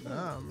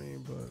 nah, I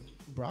mean, but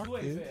Brock You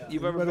ain't did. fair. You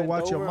You've ever better bent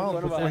watch your over in mouth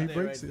front of before a- he Right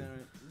breaks there, it. right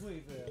there.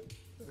 Wait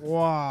there.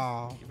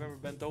 Wow. You've ever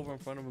bent over in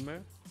front of a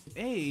mirror?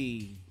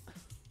 Hey,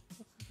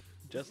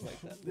 Just like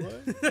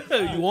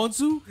that. you want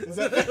to?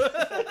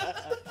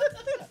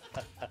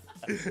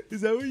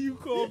 Is that what you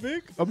call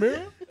Vic? A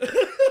mirror?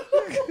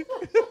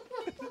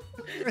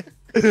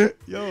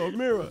 Yo,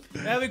 Amira. They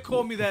haven't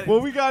called me that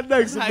What we got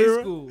next, in high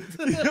Amira? school.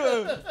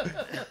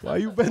 Why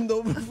you bend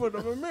over in front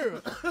of a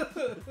mirror?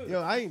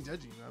 Yo, I ain't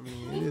judging. I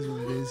mean, it is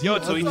what it is. Yo, He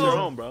to each ugly. your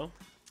own, bro.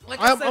 Like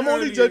I I'm said only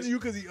earlier, judging you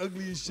because he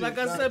ugly as shit. Like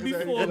I not said 'cause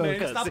before, you know, man,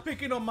 'cause- stop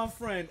picking on my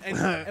friend.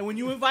 And when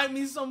you invite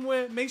me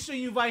somewhere, make sure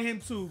you invite him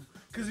too.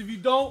 Because if you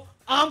don't,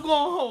 I'm going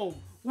home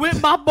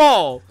with my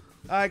ball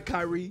All right,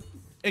 Kyrie.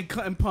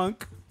 and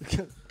Punk.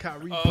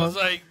 Kyrie Oh, I Punk. was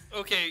like,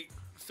 okay,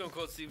 Stone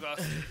Cold Steve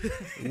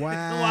Austin.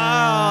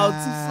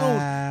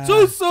 Wow, too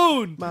soon. Too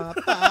soon. My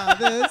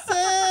father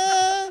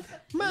said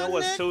my know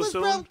what's neck too was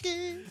soon?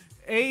 broken.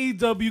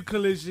 AEW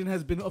Collision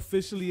has been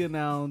officially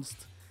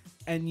announced,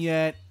 and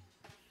yet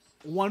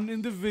one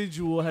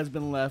individual has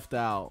been left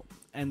out,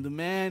 and the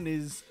man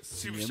is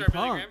Superstar CM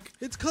Milligram. Punk.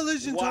 It's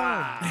collision time.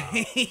 Wow.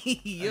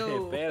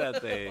 Yo,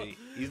 Espérate.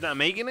 He's not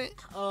making it?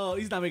 oh,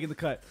 he's not making the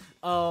cut.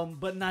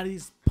 But not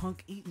his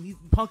Punk.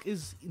 Punk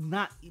is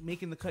not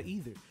making the cut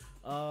either.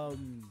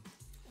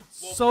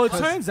 So it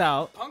turns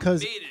out Punk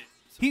 'Cause made it.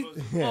 he.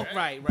 supposedly, Oh, right?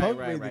 right. Punk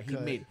made the He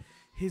cut. made it.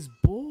 His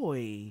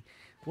boy.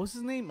 What's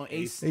his name?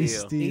 Ace Ace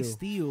Steel. Ace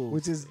Steel.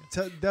 Which is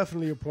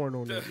definitely a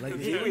porno name. Like,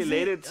 Is he yeah,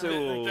 related to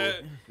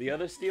The- the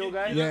other steel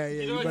guy? yeah, You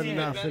know you what better he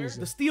not had finish better?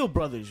 The it. Steel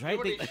Brothers, right? You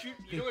know They what they shoot- you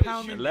they know what they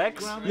pounded shoot?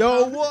 Lex? ground-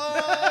 Yo,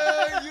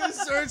 what? Your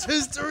search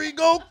history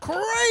go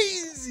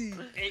crazy.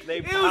 They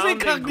It was pounded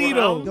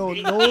incognito. ground.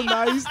 Yo, no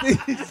nice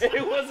things.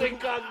 It was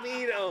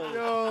incognito.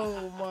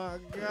 Yo, my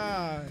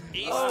God.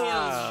 Ace Wow.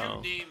 Steel's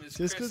true name is Just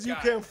Chris because you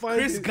Guy. can't find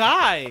Chris it.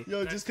 Guy.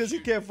 Yo, just because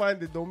you can't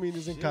find it don't mean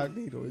it's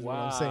incognito, is what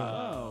I'm saying.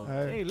 Oh,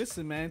 Alright. hey,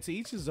 listen, man. To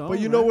each his own. But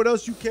you know man. what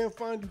else you can't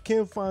find? You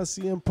can't find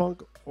CM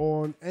Punk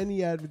on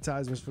any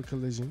advertisements for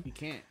Collision. You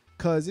can't.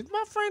 Because if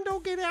my friend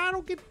don't get it, I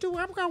don't get to.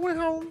 I'm going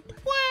home.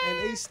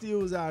 And Ace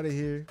Steel is out of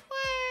here.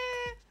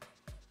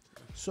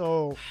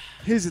 So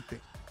here's the thing,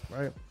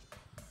 right?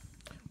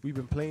 We've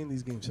been playing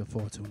these games for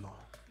far too long.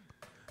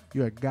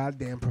 You're a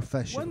goddamn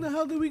professional. When the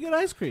hell did we get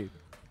ice cream?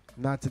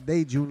 Not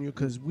today, Junior,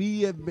 because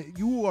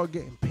you are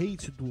getting paid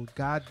to do a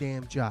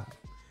goddamn job.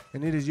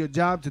 And it is your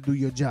job to do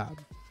your job.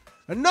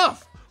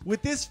 Enough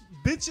with this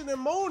bitching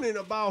and moaning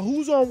about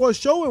who's on what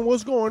show and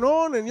what's going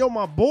on and yo,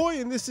 my boy,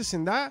 and this,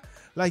 and that.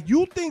 Like,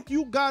 you think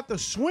you got the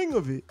swing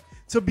of it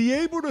to be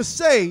able to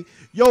say,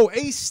 yo,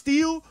 Ace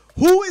Steel,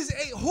 who is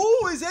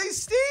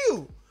Ace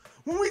Steel?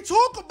 When we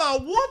talk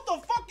about what the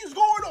fuck is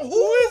going on,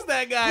 who is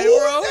that guy, who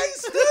bro? is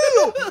Ace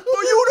Steel?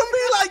 For you to be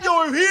like,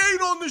 yo, if he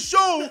ain't on the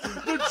show,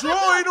 the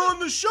draw ain't on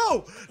the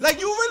show.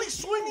 Like, you really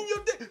swinging your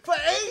dick for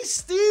Ace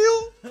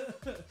Steel?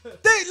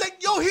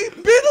 Yo, he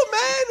bit a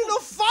man in a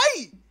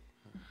fight.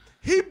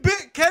 He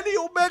bit Kenny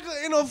Omega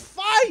in a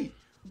fight.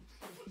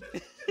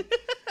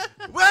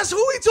 That's who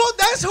we talk.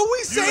 That's who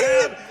we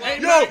saying.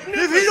 Yo,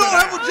 if he don't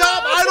have a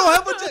job, I don't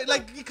have a job.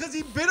 Like, because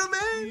he bit a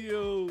man.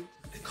 Yo.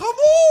 Come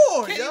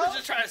on, Kenny yo. was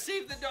just trying to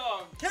save the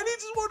dog. Kenny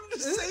just wanted to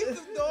save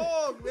the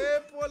dog,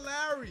 man. Poor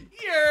Larry.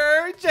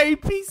 You're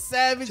JP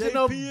Savage in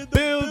JP the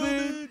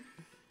building.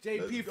 JP,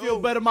 Let's feel go.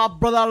 better, my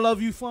brother. I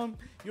love you, fun.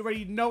 You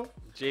already know.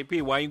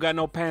 JP, why you got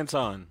no pants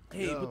on?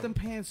 Hey, Yo. put them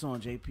pants on,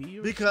 JP.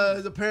 You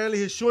Because apparently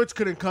his shorts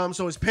couldn't come,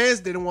 so his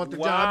pants didn't want the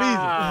job either.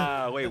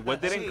 Wow. Wait,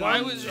 what didn't Why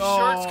come? was his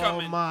shorts Oh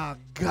coming? my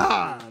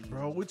God,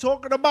 bro. We're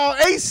talking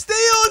about Ace Steel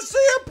and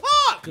CM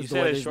Punk. You the said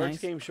weather's his shorts nice.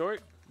 came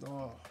short?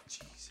 Oh,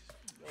 Jesus.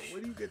 Yo,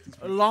 where do you get these?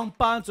 long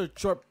pants or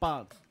short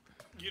pants?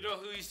 You know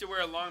who used to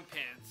wear long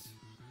pants?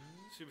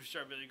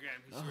 Superstar Billy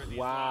Graham. He used to wear these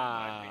long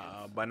black Wow.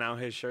 pants. But now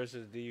his shirts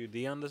is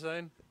DUD on the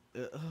side?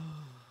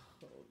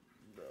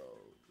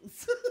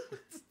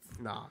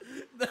 Nah.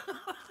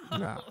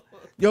 Nah.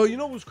 Yo, you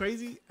know what's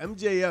crazy?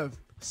 MJF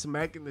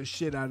smacking the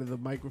shit out of the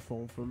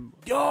microphone from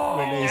Renee's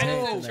That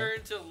hand doesn't tonight.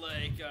 turn to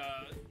like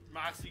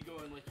Moxley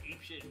going like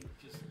ape shit and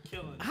just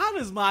killing. How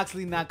does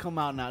Moxley not come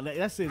out now?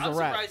 That's it. It's I'm a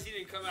wrap. surprised he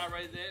didn't come out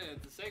right then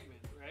at the segment,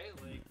 right?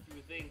 Like you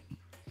would think.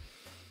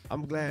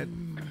 I'm glad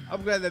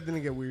that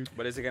didn't get weird.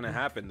 But is it going to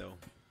happen, though?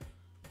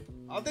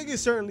 I think it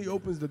certainly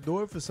opens the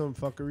door for some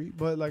fuckery,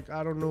 but like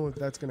I don't know if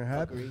that's gonna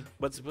happen.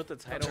 But to put the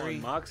title Fuckery.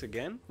 on Mox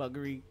again?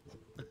 Buggery.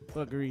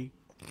 Buggery.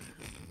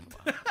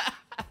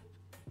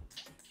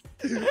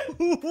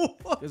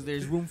 Because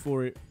there's room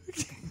for it.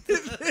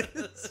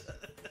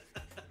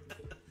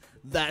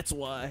 That's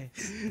why.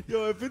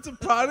 Yo, if it's a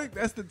product,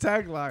 that's the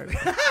tagline.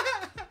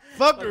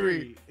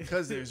 Fuckery,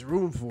 because there's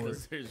room for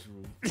it. Because there's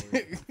room for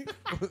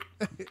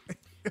it.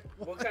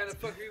 What kind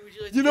of fuckery would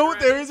you like? You to know get what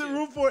there around isn't into?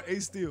 room for?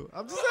 Ace Steel.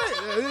 I'm just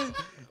saying.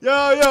 Yo,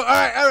 all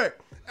right.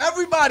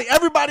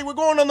 Everybody, we're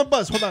going on the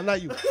bus. Hold on,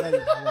 not you. Hold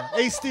on.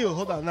 Ace Steel,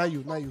 hold on, not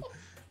you.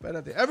 Right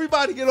out there.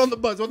 Everybody get on the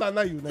bus. Hold on,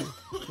 not you.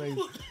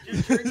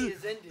 Your journey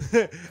is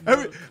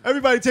ended.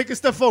 Everybody take a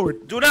step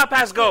forward. Do not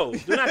pass go.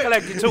 Do not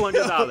collect your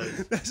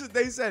 $200. That's what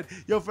they said.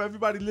 Yo, for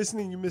everybody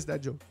listening, you missed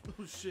that joke.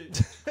 Oh,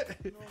 shit.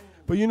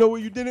 But you know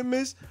what you didn't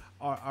miss?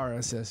 Our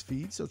RSS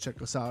feed. So check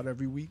us out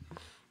every week.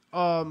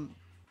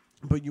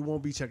 But you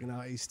won't be checking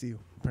out Ace Steel,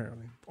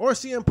 apparently. Or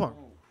CM Punk.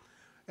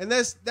 And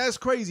that's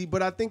crazy,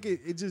 but I think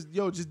it just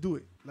do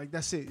it. Like,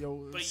 that's it.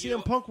 Yo, But CM you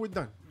know- Punk, we're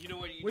done. You know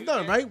what? You We're do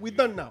done, get? right? We're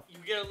done now. You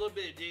get a little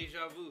bit of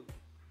deja vu.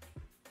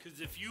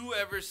 Because if you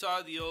ever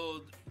saw the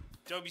old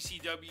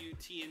WCW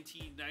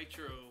TNT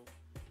Nitro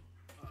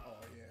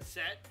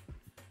set,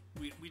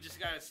 we just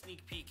got a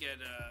sneak peek at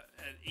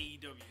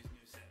AEW's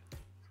new set.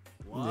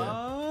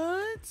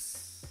 What?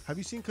 Have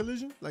you seen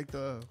Collision? Like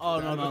the Oh,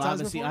 the no, I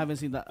advertisement for it? haven't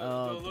seen that. The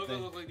logo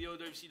thing. looked like the old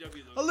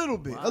WCW A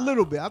logo.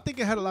 little bit. I think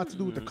it had a lot to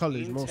do with the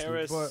colors mostly.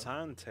 But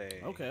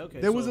Interessante. Okay.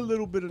 there was so a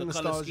little bit of the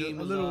color nostalgia, scheme a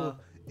was, little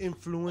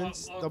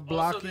influence, Also the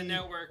blocking. the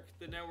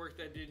network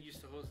that did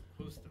used to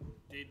host them.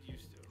 Did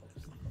used to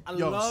host them. I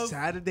Yo, love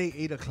Saturday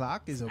 8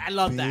 o'clock is a I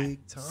love that.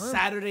 big time.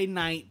 Saturday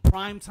night,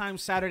 prime time,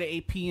 Saturday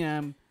 8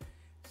 p.m.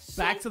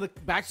 Back to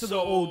the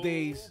old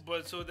days.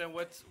 But so then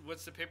what's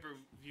the pay per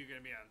view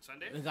gonna be on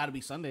Sunday? It got to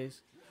be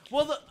Sundays.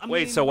 Well, I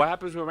Wait, mean, so what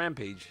happens with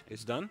Rampage?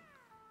 It's done?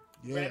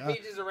 Yeah,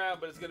 Rampage is around,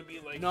 but it's gonna be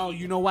like No,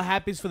 you know what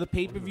happens for the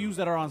pay-per-views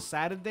that are on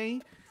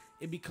Saturday?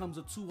 It becomes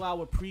a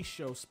 2-hour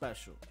pre-show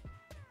special.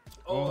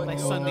 Like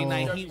Sunday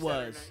Night WWE Heat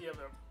Saturday was. Night, yeah,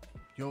 but-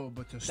 yo,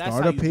 but to how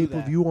start a you do pay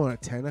that. per view on a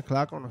 10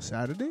 o'clock on a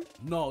Saturday?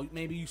 No,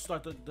 maybe you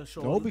start the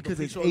show. No, the because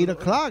it's pre-show 8 a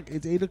little o'clock.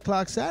 It's 8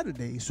 o'clock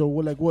Saturday. So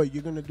we're like, what?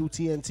 You're gonna do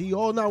TNT?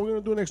 Oh no, we're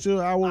gonna do an extra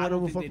hour, I whatever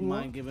don't the think fuck they'd we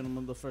mind want. giving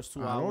them the first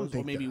 2 I don't hours, or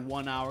think maybe that.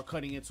 1 hour,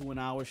 cutting it to an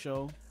hour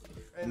show.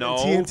 And No,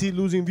 then TNT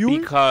losing viewers.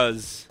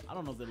 Because I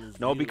don't know if they lose.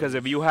 no, viewers. because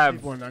if you have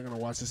People are not gonna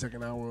watch the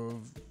second hour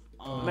of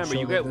Remember, show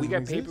we that get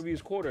doesn't pay per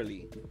views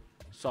quarterly.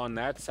 So on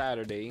that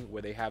Saturday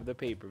where they have the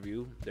pay per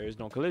view, there is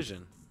no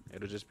collision.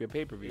 It'll just be a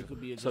pay per view. It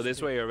could be So just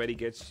this way, it already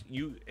gets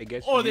you. It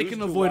gets. Or you they used can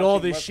to avoid all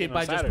watching this shit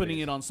wrestling by on just putting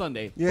Saturdays. it on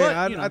Sunday. Yeah,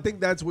 But, you know, I think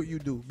that's what you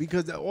do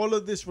because all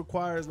of this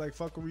requires like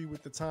fuckery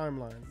with the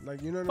timeline.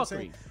 Like you know what I'm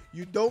saying?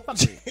 You don't.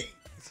 Fuckery. change-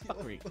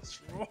 Fuckery. What's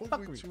wrong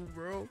Fuckery. with you,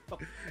 bro?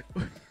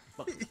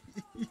 Fuckery.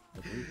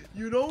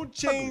 You don't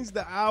change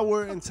the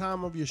hour and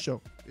time of your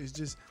show. It's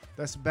just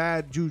that's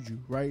bad juju,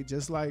 right?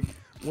 Just like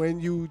when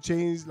you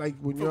change, like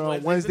when you're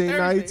on Wednesday Wednesday to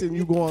nights Thursday. and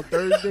you go on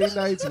Thursday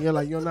nights and you're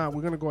like, yo, nah,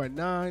 we're gonna go at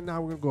 9.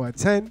 Now we're gonna go at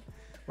 10.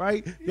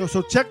 Right? Yo,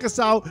 so check us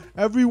out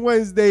every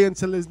Wednesday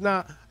until it's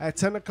not at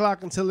 10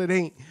 o'clock until it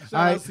ain't.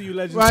 Shout out to you,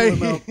 Legends.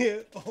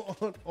 Right?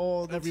 On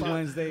all the every time.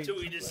 Wednesday. Until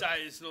we decide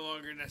it's no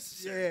longer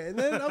necessary. Yeah, and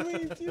then I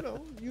mean,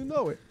 you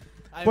know it.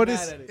 I'm But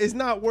mad at it. it's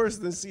not worse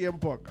than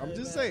CM Punk. I'm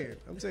just saying.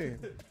 I'm saying.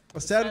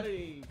 A Saturday.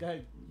 Saturday. Go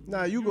ahead.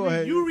 Nah, you go read-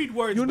 ahead. You read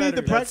words You need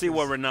better. to Let's see practice.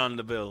 what Renan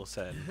DeVille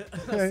said.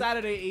 A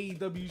Saturday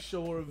AEW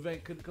show or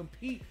event could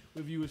compete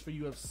with viewers for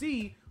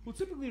UFC, who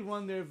typically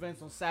run their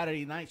events on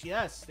Saturday nights.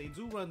 Yes, they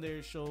do run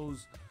their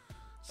shows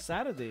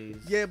Saturdays.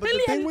 Yeah, but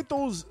the thing with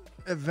those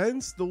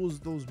events, those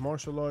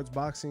martial arts,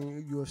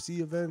 boxing, UFC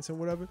events, and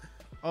whatever,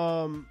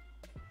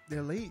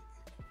 they're late.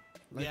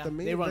 Like Yeah, the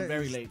main they run event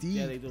very is late. deep,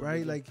 Yeah, they do, right?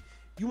 they do. Like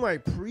you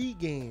might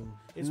pre-game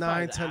It's 9,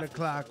 probably the 10 after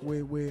o'clock show,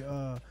 yeah.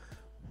 with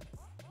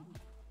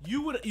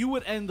You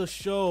would end the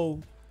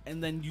show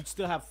and then you'd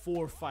still have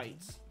 4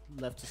 fights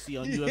left to see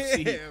on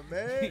UFC. yeah,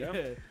 man.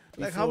 Yeah,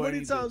 Like how before many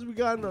anything. times we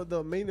got in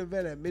the main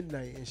event at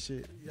midnight and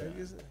shit? Yeah, I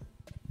guess,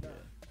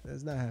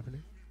 that's not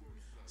happening.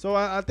 So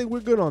I think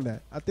we're good on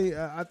that. I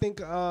think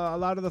a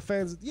lot of the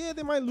fans, yeah,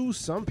 they might lose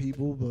some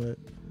people, but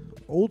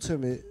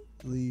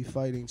ultimately,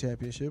 fighting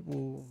championship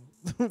will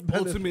benefit-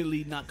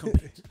 Ultimately not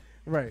compete.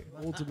 right.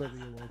 Ultimately,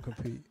 it won't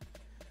compete.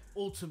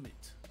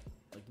 Ultimate.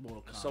 Like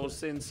Mortal Kombat. So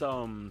since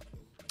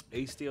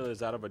Ace Steel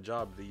is out of a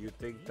job, do you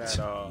think that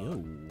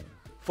Yo.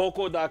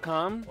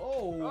 Foco.com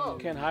Oh.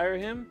 can hire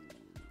him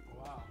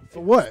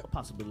For what?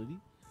 Possibility.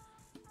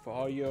 for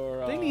all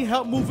your They need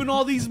help moving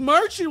all these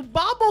merch and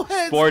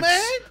bobbleheads, sports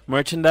man.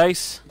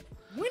 merchandise,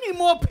 We need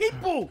more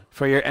people.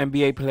 for your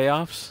NBA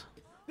playoffs,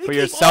 They for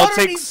your keep ordering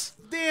Celtics, these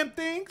damn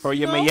things. for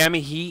your you know? Miami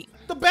Heat.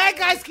 The bad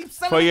guys keep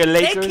selling For your it.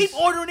 Lakers. They keep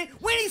ordering it.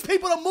 We need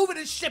people to move it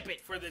and ship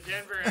it. For the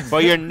Denver. For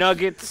your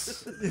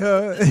Nuggets.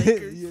 Yeah,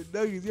 yeah,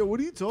 Nuggets. Yo, what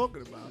are you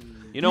talking about?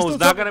 You know who's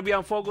not going to be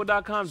on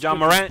Foco.com? John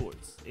Morant.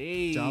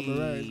 Hey. John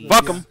Morant.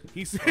 Fuck him.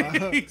 He's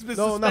been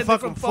No, not suspended fuck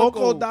from him. Foco.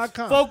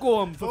 Foco.com.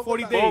 Foco him for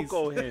 40 days.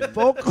 Foco him.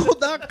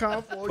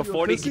 Foco.com for all For your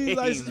 40 pussy games.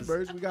 license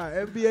merch. We got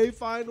NBA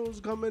finals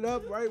coming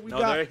up, right? We No,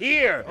 got they're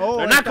here. Oh,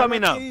 they're not está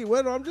coming up. aquí.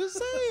 Bueno, I'm just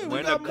saying. We're we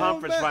in got the more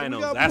conference we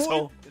finals, got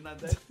asshole.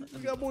 We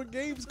got more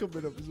games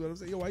coming up, is what I'm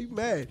saying. Yo, why you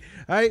mad?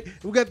 All right?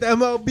 We got the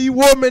MLB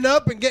warming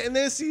up and getting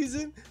their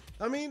season.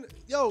 I mean,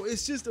 yo,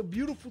 it's just a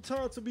beautiful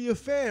time to be a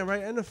fan,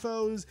 right?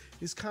 NFL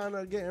is kind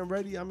of getting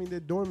ready. I mean,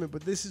 they're dormant,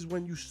 but this is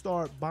when you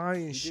start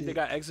buying You shit. think they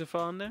got XFL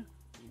on there?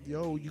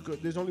 Yo,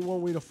 there's only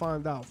one way to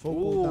find out.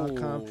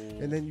 Foco.com Ooh.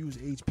 and then use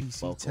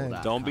HPC 10.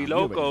 Foco.com. Don't be you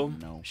already loco.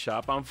 know.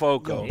 Shop on Yo,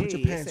 Foco. put your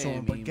Hey, pants it's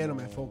on, but get them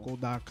at anymore.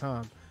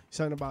 Foco.com.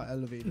 Something about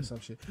Elevate or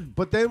some shit.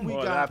 But then we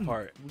Oh, got that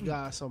part.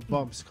 some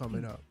bumps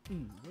coming up.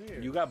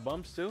 You got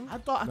bumps too? I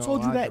thought I No,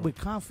 told you I that don't. with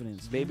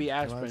confidence. Baby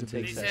aspirin that's a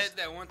big takes They that. said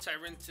that once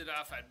I rinsed it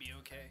off, I'd be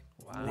okay.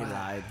 They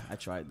lied. I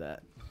tried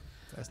that.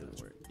 That's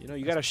not work. You know,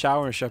 you got to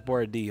shower in Chef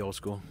Boyardee, old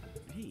school.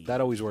 Hey.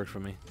 That always worked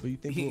for me. But you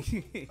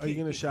think are you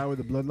gonna shower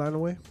the bloodline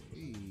away?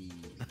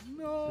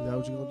 No. Is that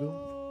what you gonna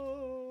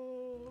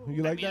do?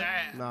 You I like mean,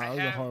 that? I Nah, it was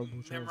a have horrible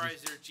transition.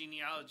 memorized their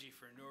genealogy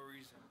for no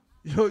reason.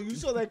 Yo, you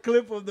saw that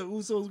clip of the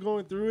Usos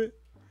going through it?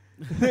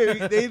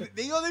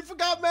 they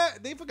forgot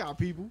Matt. They forgot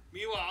people.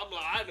 Meanwhile, I'm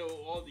like, I know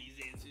all these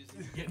answers.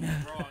 And you get me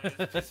wrong. It's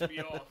pissing me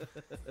off.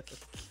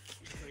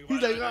 Like, why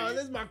He's like, do I know oh, you?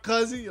 that's my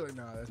cousin. You're like,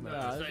 nah, that's not.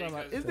 Nah, That's it's right, not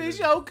my- because- Is this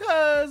your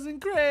cousin,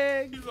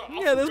 Craig? He's like, I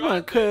Yeah, that's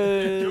my forgot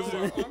that. Yo, cousin.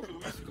 my uncle.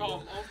 We used to call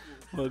him uncle.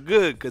 Well,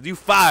 good, because you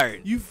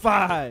fired. You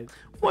fired.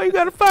 Why you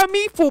got to fire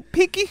me for,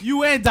 Picky?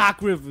 You and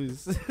Doc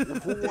Rivers.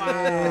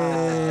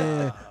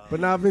 Yeah. But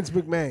not Vince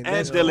McMahon.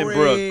 That's Dylan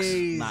Brooks.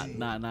 crazy.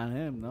 not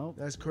him, no.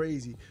 That's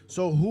crazy.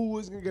 So who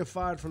is gonna get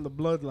fired from the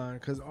bloodline?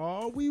 Because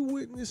are we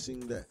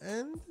witnessing the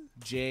end?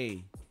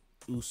 Jay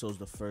Uso's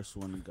the first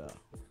one to go.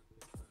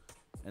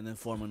 And then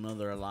form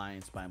another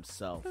alliance by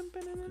himself.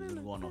 Because we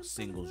want no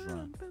singles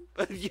run.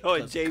 Yo,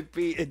 and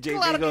JP, and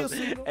Glad I JP goes,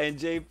 feel single. and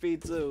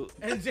JP too.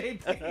 And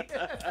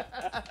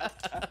JP.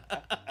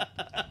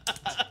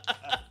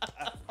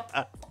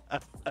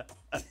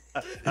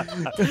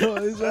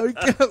 That's why we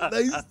kept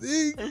nice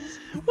things.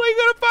 What you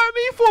gonna fire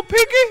me for,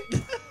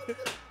 Picky?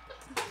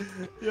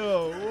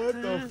 Yo,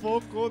 what the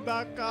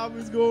Foco.com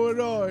is going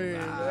on here,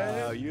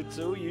 man? You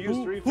too? You use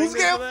three Who's fingers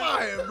getting for that?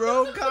 fired,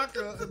 bro?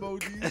 Caca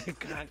emojis.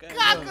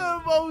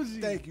 Cocker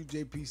emoji. Thank you,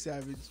 JP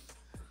Savage.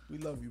 We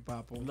love you,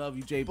 Papo. Love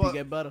you, JP. But-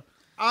 Get better.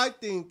 I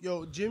think,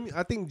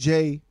 I think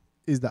Jay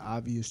is the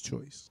obvious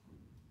choice.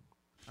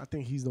 I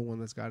think he's the one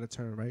that's got to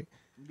turn, right?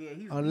 Yeah,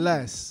 he's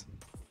Unless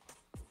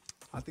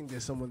I think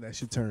there's someone that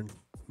should turn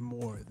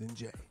more than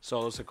Jay.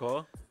 Solo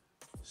Sikoa.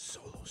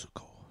 Solo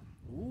Sikoa.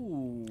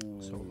 Ooh.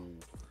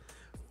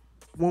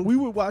 When we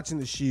were watching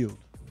The Shield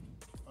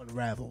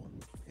unravel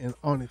and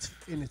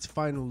in its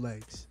final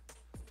legs,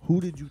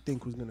 who did you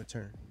think was gonna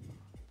turn?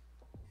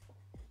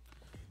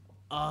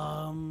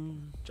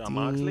 John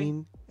Moxley.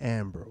 Dean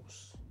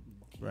Ambrose.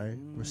 Right?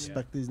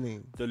 Respect his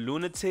name. The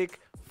Lunatic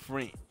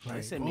Fringe.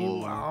 Like, said oh,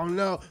 me. I don't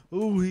know.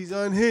 Ooh, he's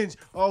unhinged.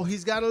 Oh,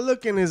 he's got a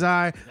look in his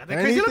eye. Got that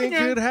crazy look Anything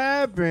again. could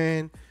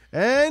happen.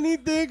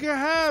 Anything could Called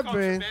happen.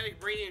 traumatic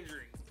brain injury.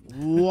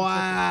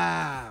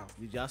 Wow.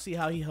 Did y'all see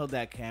how he held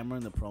that camera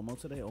in the promo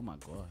today? Oh my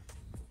god.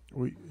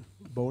 Wait,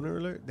 boner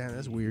alert? Damn,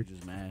 that's weird.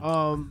 Just mad.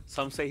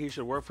 Some say he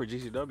should work for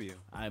GCW.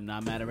 I am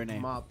not mad at Renee.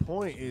 My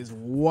point is, You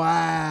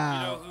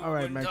wow. know who All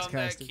right, wouldn't Max tell him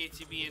that? Caster.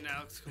 KTB and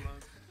Alex Colon.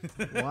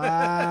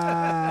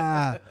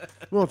 Wow.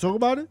 You want to talk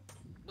about it?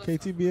 Let's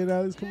KTB and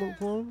Alex come up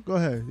for him? Go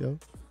ahead, yo.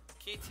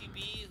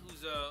 KTB,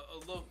 who's a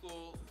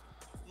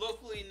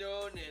locally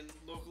known and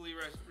locally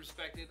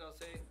respected, I'll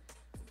say,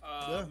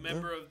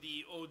 member of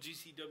the old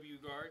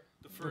GCW Guard,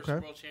 the first Okay.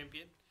 world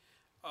champion.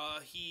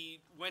 He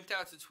went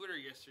out to Twitter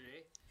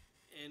yesterday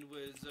and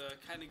was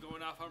kind of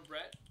going off on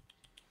Brett.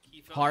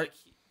 He felt Heart.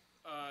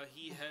 like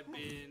he had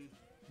been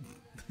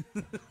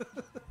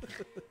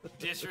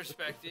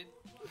disrespected.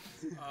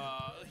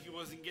 He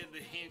wasn't getting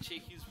the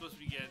handshake he was supposed to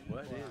be getting.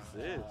 What is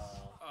this?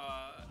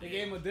 They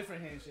gave him a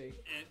different handshake.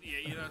 And yeah,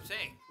 you know what I'm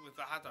saying, with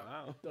the hot dog.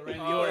 Wow. The Randy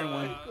Orton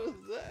one.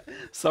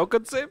 Soccer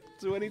Tip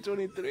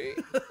 2023.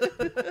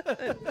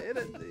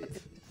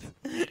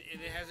 And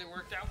it hasn't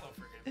worked out well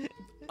for him.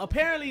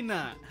 Apparently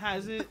not.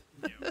 Has it?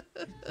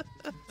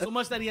 So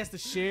much that he has to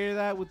share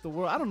that with the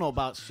world. I don't know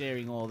about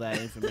sharing all that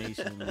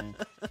information, man.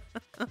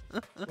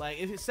 Like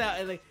if it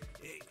sound like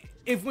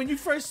if when you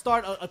first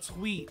start a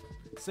tweet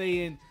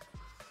saying,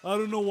 "I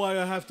don't know why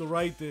I have to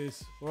write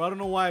this," or "I don't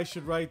know why I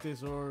should write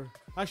this," or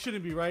 "I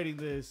shouldn't be writing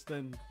this,"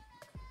 then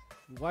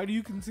why do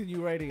you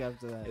continue writing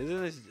after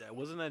that?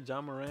 Wasn't that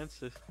John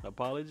Morant's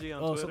apology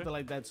on Oh, Twitter? something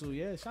like that too.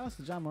 Yeah. Shout outs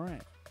to John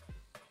Morant.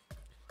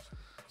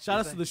 Shout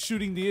outs to the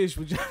shooting the ish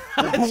with John.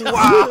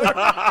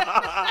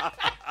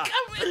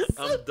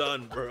 I'm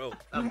done, bro.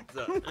 I'm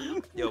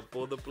done. Yo,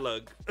 pull the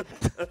plug.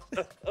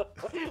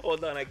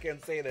 Hold on, I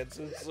can't say that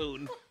too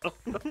soon.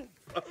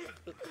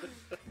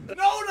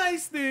 No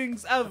nice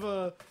things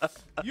ever.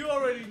 You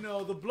already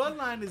know the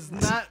bloodline is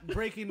not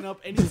breaking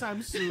up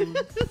anytime soon.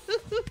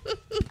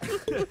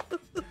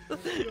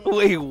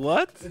 Wait,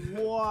 what?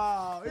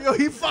 Wow. Yo,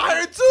 he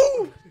fired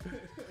too.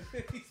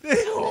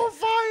 They all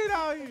fired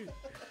out here.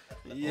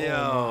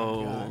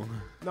 Yo.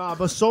 Nah,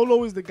 but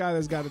Solo is the guy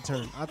that's got to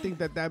turn. I think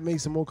that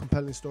makes a more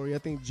compelling story. I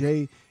think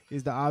Jay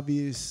is the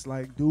obvious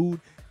like dude,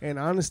 and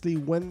honestly,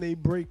 when they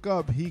break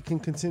up, he can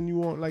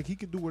continue on. Like he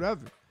could do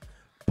whatever.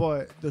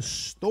 But the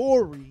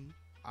story,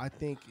 I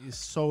think, is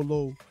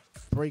Solo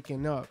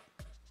breaking up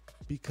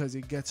because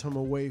it gets him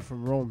away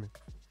from Roman.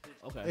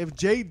 Okay. If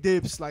Jay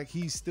dips, like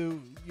he's still,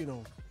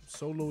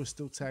 Solo is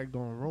still tagged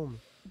on Roman.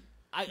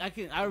 I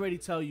already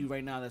tell you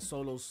right now that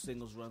Solo's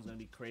singles run's gonna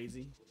be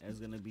crazy and it's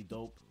gonna be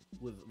dope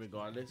with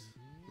regardless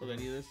of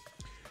any of this.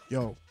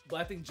 Yo,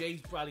 But I think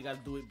Jay's probably got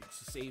to do it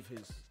to save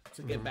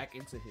to get back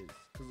into his.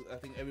 Because I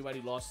think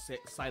everybody lost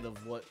sight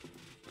of what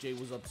Jay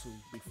was up to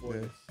before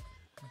Yeah. this.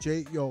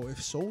 Jay,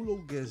 if Solo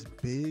gets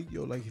big,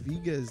 like if he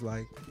gets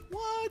like,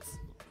 What?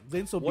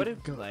 Vince will What be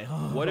if- like,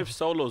 What if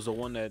Solo's the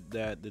one that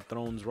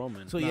dethrones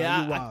Roman? So nah,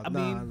 yeah, you wild. I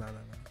mean, nah.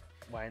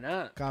 Why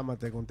not?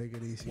 Cálmate con take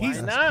it easy. Why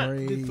That's not?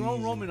 Crazy. the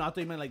throne Roman. I thought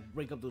you meant like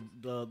break up the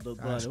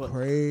That's blood.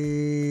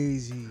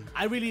 crazy.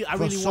 I really For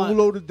want.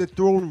 Solo to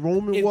dethrone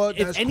Roman, If- what?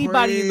 if That's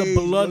anybody in the crazy.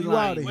 Yo, you bloodline-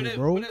 outta What here, if,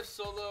 bro. what if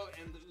Solo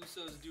and the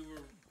Usos do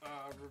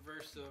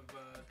reverse of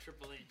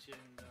Triple H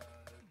and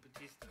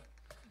Batista?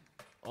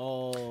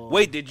 Oh,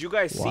 Wait, did you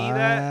guys see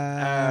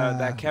that? Wow.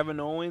 That Kevin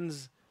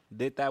Owens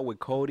did that with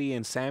Cody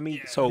and Sammy.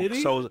 Yeah. So Did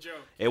he? so Joke.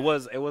 it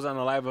was on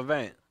a live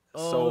event.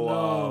 Oh, So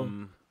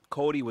no.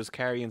 Cody was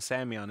carrying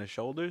Sammy on his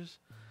shoulders,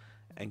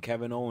 and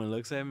Kevin Owens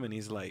looks at him and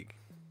he's like,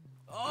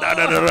 "No,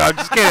 I'm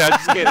just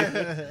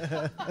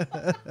kidding.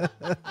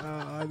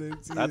 I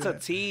didn't see That's a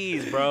that.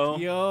 tease, bro.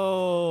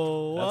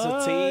 Yo, That's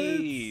what? a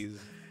tease."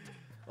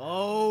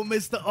 Oh,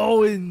 Mr.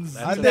 Owens,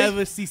 That's you a-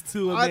 never cease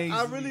to amaze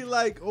I me. really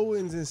like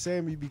Owens and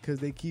Sammy because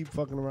they keep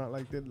fucking around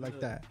like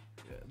that.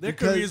 Their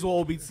because- careers will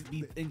all be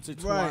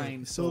intertwined,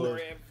 Right, so so the-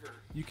 Forever.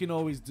 you can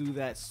always do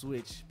that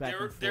switch back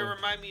and They forth.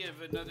 remind me of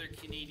another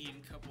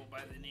Canadian couple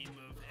by the name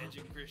of Edge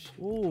and Christian.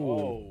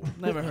 Ooh,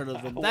 never heard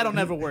of them. That'll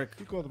never work.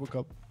 He called them a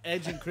couple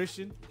Edge and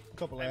Christian.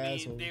 of I mean,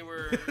 assholes. they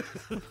were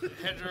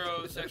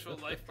heterosexual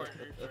life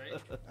partners,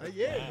 right?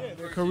 Yeah. Their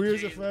Versus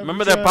careers are Jay. forever.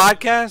 Remember their changed.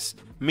 podcast?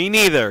 Me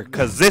neither,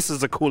 because this is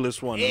the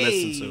coolest one to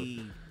listen to.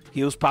 Hey,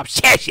 Heels Pop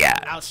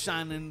Shasha.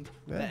 outshining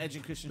Yeah, the Edge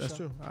and Christian That's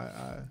show. true. You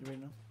already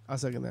know. I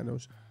second that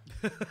notion.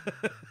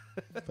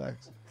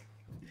 Facts.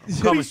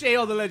 Appreciate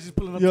all the legends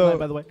pulling up Yo. tonight,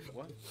 by the way.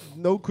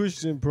 No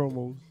Christian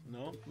promos.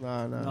 No?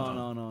 Nah.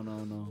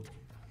 No.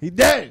 He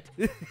dead.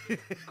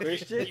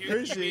 Christian? You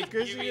Christian, mean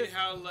Christian.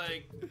 how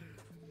like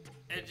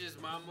Edge's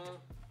mama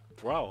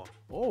Wow.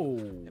 Oh,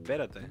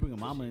 Espérate. bring a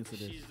mama into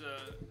this.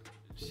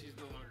 She's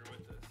no longer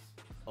with us.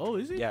 Oh,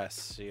 is it?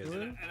 Yes, she is.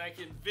 Really? And I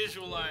can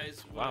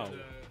visualize Wow. what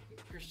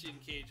Christian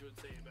Cage would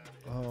say about it.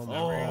 Oh,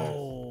 my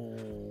Oh,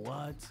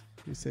 what?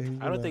 He said he's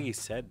I don't gonna- think he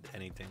said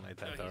anything like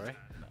that, No, though, he's right?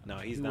 not. No,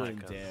 he's You not.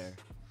 wouldn't 'cause dare.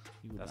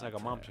 You would That's not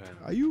like a mom dare. to him.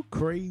 Are you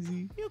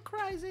crazy? You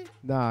crazy?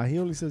 Nah, he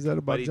only says that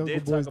about But he Jungle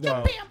did Boy's talk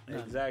dad. about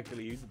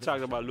exactly. You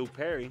talked about Luke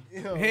Perry.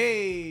 Yo,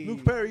 Hey.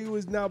 Luke Perry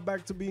was now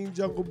back to being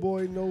Jungle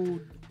Boy, no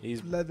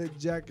He's leather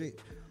jacket.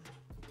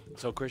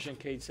 so Christian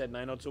Cage said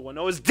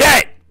 90210 is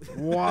dead.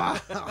 Wow.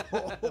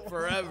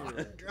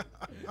 Forever.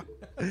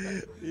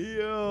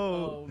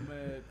 Yo. Oh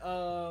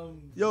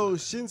man. Yo,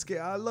 Shinsuke.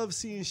 I love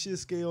seeing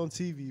Shinsuke on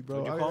TV,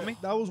 bro. What'd you call me?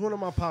 That was one of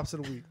my pops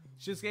of the week.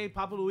 Shinsuke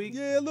Pop of the Week.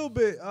 Yeah, a little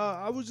bit.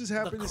 I was just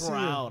happy The to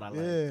crowd, see I him.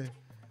 like.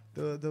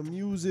 Yeah. The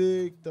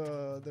music,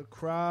 the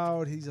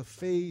crowd, he's a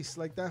face.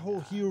 Like that whole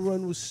heel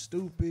run was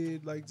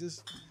stupid. Like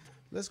just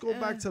let's go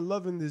back to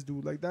loving this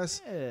dude. Like that's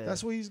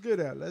what he's good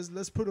at.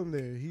 Let's put him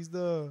there. He's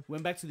the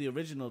Went back to the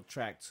original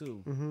track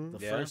too. Mhm.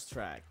 The Yeah. first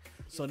track.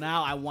 So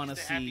now I want to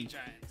He's the happy see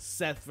giant.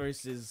 Seth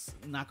versus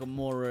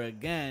Nakamura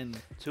again.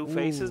 Two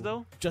faces Ooh.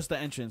 though. Just the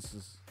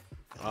entrances.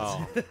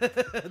 Oh,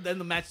 Then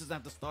the match doesn't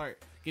have to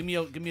start. Give me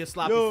a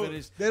sloppy Yo,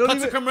 finish. they don't Cut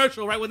even- to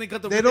commercial right when they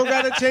cut the. they don't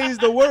gotta change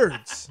the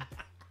words.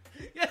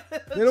 Yeah.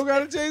 They don't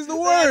gotta change the They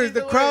gotta words. change The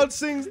the crowd words.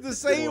 sings the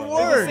same Whoa.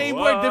 word. Same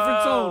word,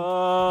 different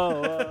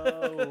tone.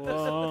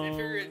 Whoa, They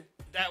figure it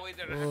that way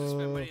they don't have to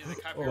spend money on the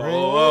copyright.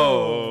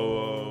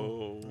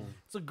 Oh. whoa,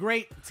 It's a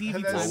great TV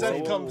And then time.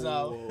 Seth comes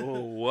out.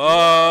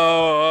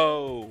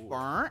 Whoa.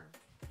 Burnt.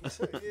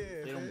 Yeah,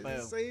 They don't man,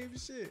 bail. the same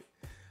shit.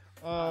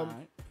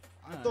 Alright.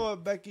 I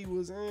thought Becky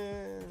was.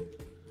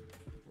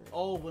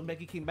 Oh, when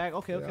Becky came back.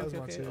 Okay, Yeah, okay, that was okay,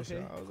 my okay, chair okay.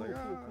 shot. I was Cool, like,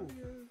 cool, ah, cool.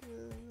 yeah.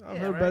 I've Yeah,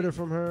 heard right. better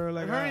from her.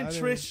 Like her I and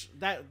didn't- Trish,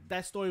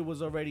 that story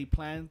was already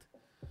planned,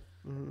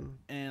 Mhm.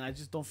 and I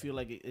just don't feel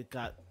like it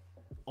got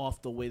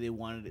off the way they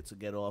wanted it to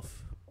get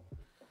off.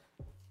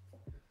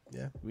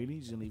 Yeah. Really, you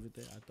just gonna leave it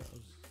there? I thought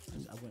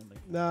I went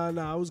like.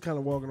 Nah. I was kind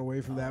of walking away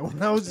from that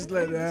one. I was just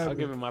letting it I'll happen.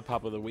 give him my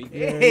pop of the week.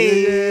 Yeah.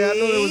 I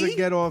know there was a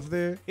get off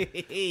there.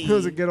 There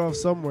was a get off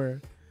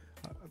somewhere.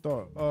 I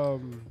thought.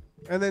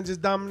 And then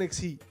just Dominic's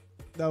heat.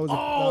 That was a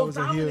heel.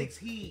 Dominic's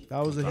heat.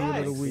 That was a heel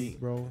of the Yes. week,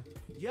 bro.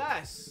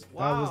 Yes. That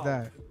Wow. was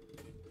that.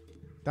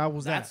 That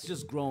was That's that.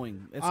 just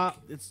growing.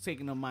 It's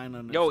taking a mind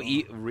on. Yo,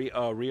 its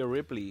own. Rhea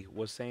Ripley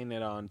was saying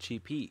it on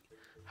Cheap Heat,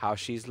 how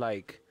she's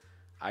like,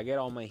 I get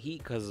all my heat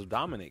because of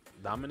Dominic.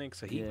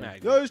 Dominic's a heat Yeah.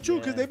 magnet. Yo, it's true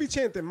because Yeah. they be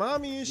chanting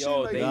 "mommy" and shit. Yo,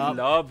 Like, they Yup.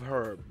 love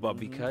her, but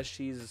because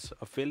she's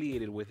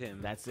affiliated with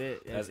him, That's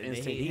it. That's They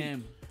instant hate heat.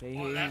 him. They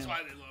hate Well, that's him. why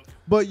they love her.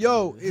 but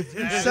yo, if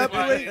you That's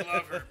why they separate,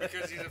 love her,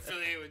 because he's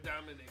affiliated with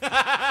Dominic.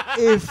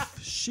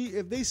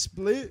 if they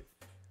split,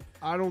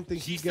 I don't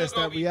think he She's still gets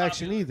gonna that be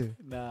reaction popular. either.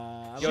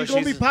 Nah. Yo, She's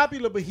gonna be she's-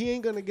 popular, but he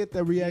ain't gonna get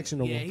that reaction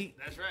no yeah, more.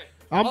 That's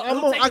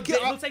right.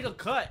 He'll take a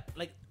cut.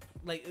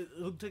 Like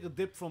he'll take a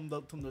dip from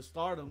the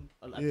stardom.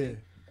 I Yeah. think.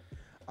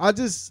 I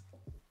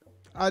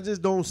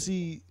just don't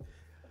see.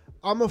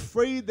 I'm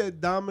afraid that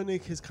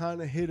Dominic has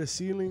kind of hit a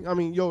ceiling. I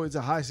mean, yo, it's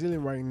a high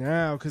ceiling right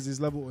now because his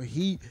level of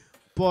heat.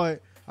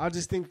 But I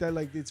just think that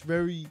like it's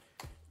very.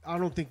 I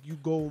don't think you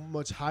go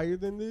much higher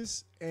than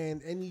this,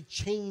 and any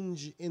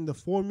change in the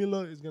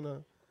formula is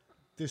gonna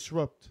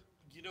disrupt.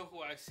 You know who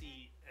I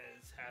see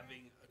as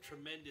having a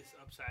tremendous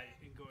upside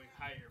and going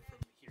higher from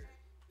here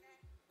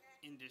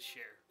in this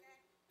share?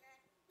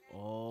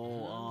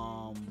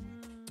 Oh,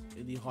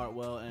 Indy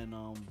Hartwell and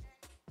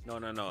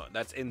no,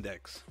 that's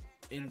Index.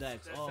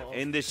 Index. That's Oh,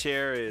 In the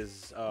share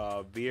is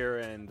Veer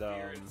and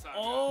Here in Saga.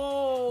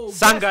 oh,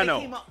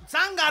 Sangano.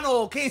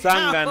 Sangano came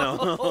Sangano.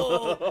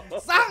 out.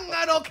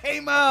 Sangano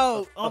came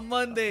out on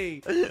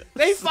Monday.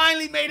 They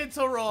finally made it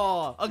to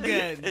Raw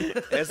again.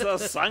 It's a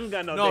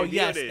Sangano. No, they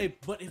yes, did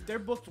it. but if they're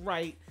booked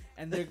right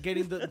and they're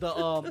getting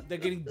they're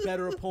getting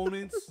better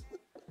opponents,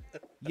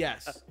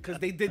 yes, because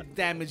they did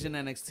damage in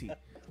NXT.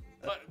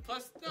 But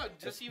plus, no,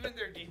 just even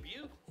their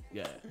debut,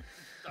 Yeah,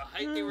 the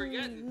height they were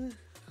getting.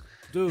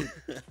 dude,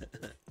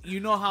 you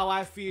know how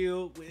I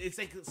feel. It's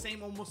like the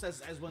same almost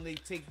as when they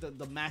take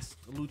the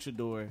masked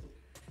luchador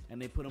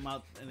and they put him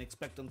out and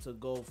expect them to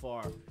go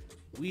far.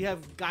 We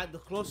have got the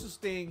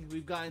closest thing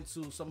we've gotten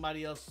to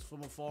somebody else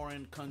from a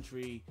foreign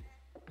country.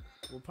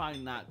 Well, probably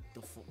not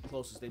the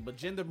closest thing, but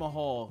Jinder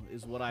Mahal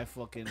is what I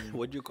fucking.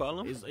 What'd you call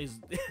him? Is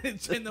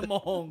Jinder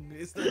Mahal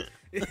is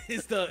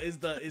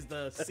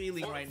the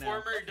ceiling right now.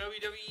 Former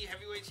WWE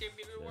Heavyweight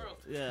Champion of the world.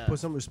 Yeah, Put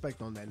some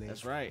respect on that name.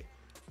 that's right.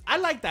 I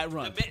like that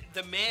run.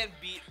 The man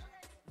beat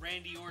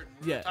Randy Orton.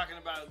 Yeah. We're talking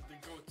about the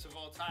GOATs of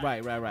all time.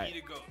 Right. He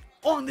the GOAT.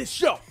 On this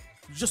show,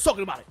 just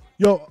talking about it.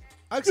 Yo,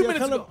 actually,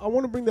 minutes ago. I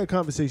want to bring that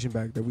conversation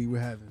back that we were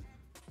having.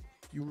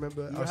 You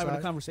remember? You were having a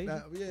outside?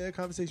 conversation? Yeah,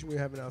 conversation we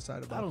were having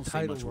outside about I don't say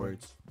title much runs,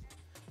 words.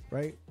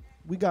 right?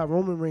 We got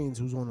Roman Reigns,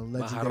 who's on a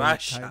legendary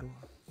Maharaja. title.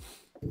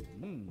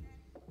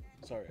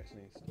 Sorry, I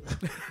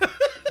sneezed.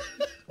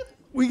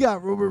 We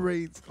got Roman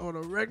Reigns on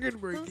a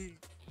record-breaking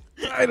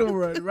title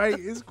run, right?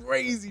 It's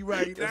crazy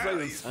right That's now.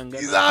 like He's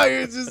Sangano. out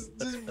here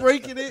just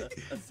breaking it.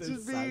 said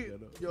Just being,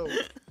 Sangano. yo,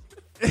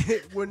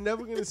 we're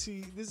never gonna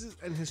see. This is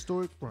an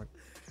historic run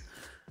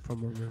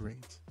from Roman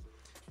Reigns,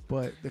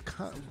 but the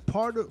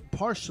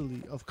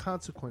partially of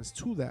consequence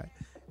to that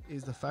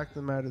is the fact of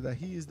the matter that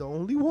he is the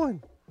only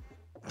one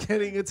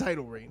getting a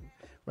title reign,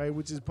 right?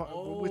 Which is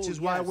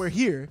why yes. we're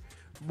here.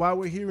 Why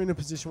we're here in a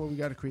position where we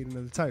got to create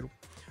another title.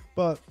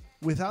 But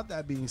without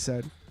that being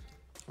said,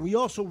 we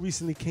also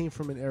recently came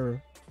from an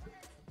era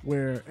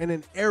where, and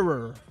an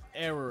error,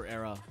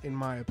 Era. in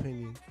my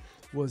opinion,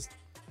 was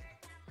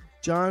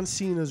John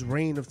Cena's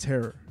reign of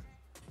terror,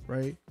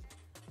 right?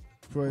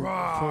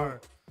 For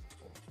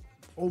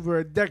over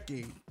a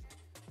decade.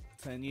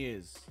 10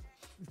 years.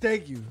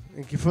 Thank you.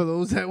 Thank you for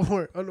those that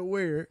weren't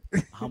unaware.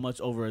 How much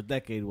over a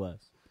decade was?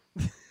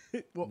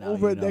 Well, Now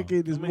over you a know.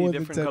 decade is How many more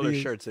than different 10 color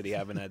years. shirts did he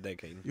have in that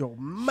decade? Yo,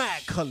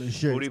 mad color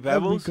shirts. Fruity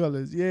Pebbles? Every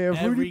colors.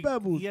 Yeah, Fruity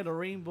Pebbles. He had a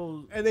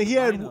rainbow. And then he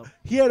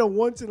had a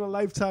once in a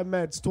lifetime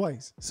match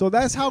twice. So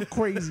that's how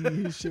crazy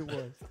his shit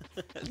was.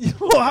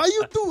 Yo, how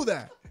you do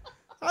that?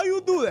 How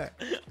you do that?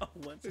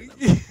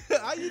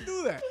 How you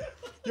do that?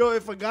 Yo,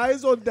 if a guy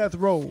is on death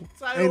row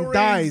Title and reigns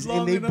dies long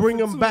and they enough bring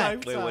for him two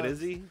back, Wait, what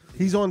is he?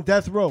 he's on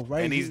death row,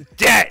 right? And he's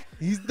dead.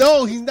 he's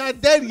not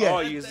dead yet. Oh,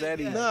 you said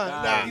he's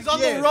Nah, He's on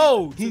yeah. the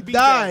road. He to be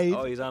died.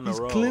 Oh, he's on the He's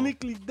road.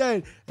 clinically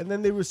dead, and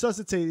then they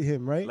resuscitated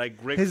him, right? Like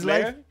Ric his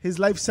Flair? his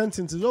life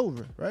sentence is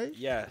over, right?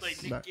 Yes.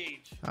 Like Nick Nah.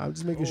 Gage. I'm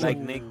just making sure. Like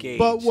Nick Gage.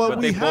 But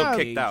what they we have- both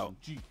kicked out.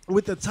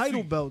 With the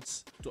title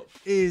belts,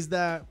 is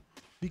that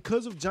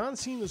because of John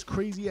Cena's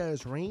crazy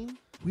ass reign,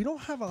 we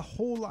don't have a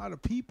whole lot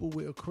of people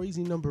with a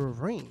crazy number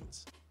of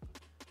reigns.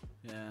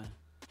 Yeah.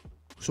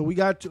 So we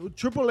got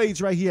Triple H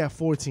right here at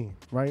 14,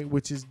 right?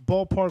 Which is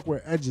ballpark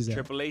where Edge is at.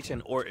 Triple H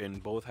and Orton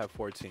both have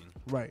 14.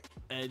 Right.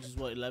 Edge is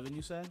what, 11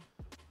 you said?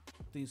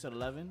 I think you said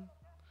 11?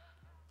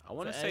 I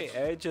want to For say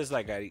Edge is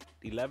like at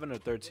 11 or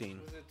 13.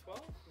 Was it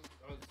 12?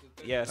 Oh, it's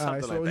the Yeah, something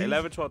Alright, so like that. he's-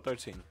 11, 12,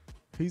 13.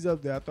 He's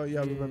up there. I thought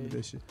y'all remember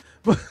this shit.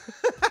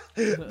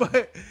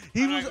 But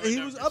he I was know he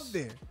numbers. was up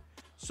there.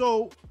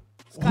 So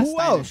Scott who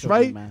Steiner else, showed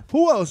right? me math.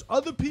 Who else?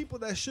 Other people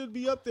that should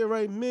be up there,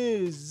 right?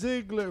 Miz,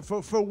 Ziggler,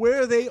 for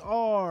where they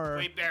are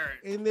Wade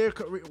Barrett. in their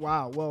career.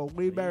 Wow. Well,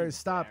 Wade Barrett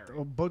stopped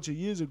a bunch of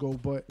years ago,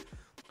 but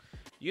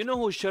You know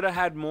who should have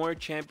had more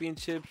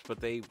championships,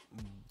 but they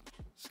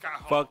Scott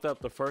Hall. fucked up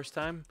the first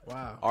time?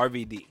 wow,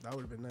 RVD. that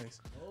would have been nice.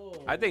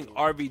 I think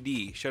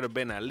RVD should have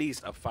been at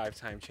least a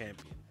 5-time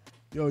champion.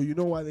 Yo, you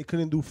know why they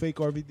couldn't do fake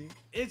RVD?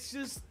 It's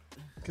just,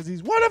 Because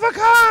he's one of a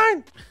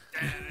kind.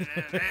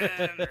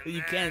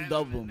 you can't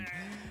double him.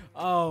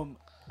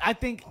 I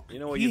think You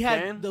know what he you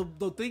had can?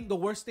 the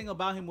worst thing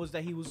about him was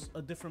that he was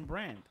a different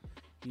brand.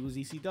 He was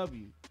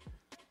ECW.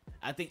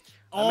 I think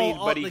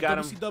but he got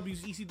him-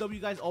 WCW's ECW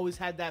guys always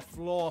had that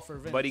flaw for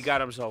Vince. But he got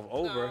himself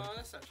over. No,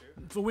 that's not true.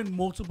 to win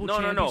multiple No,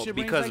 championship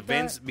reigns because like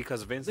Vince, that,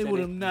 because Vince, they would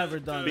have didn't, never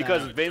done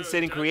because that. Vince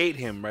didn't create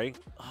him, right?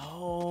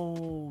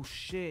 Oh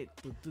shit!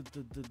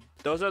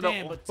 Those are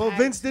Damn, the. but But tag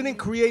Vince team- didn't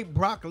create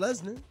Brock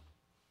Lesnar.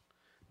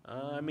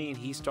 I mean,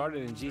 he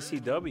started in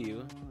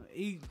GCW.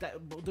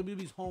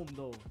 WWE's home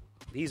though,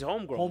 He's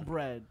homegrown.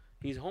 homebred,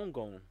 He's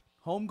homegrown.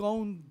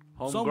 homegrown,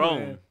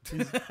 Homegrown.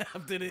 somewhere.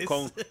 After this,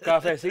 Con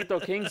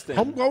Cafecito Kingston.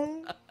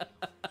 Homegrown.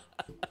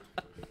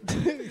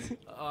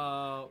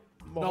 no,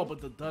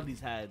 but the Dudleys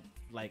had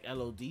like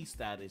LOD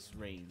status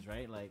reigns,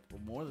 right? Like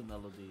more than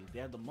LOD, they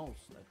had the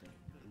most, I think.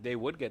 They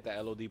would get the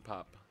LOD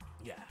pop.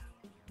 Yeah.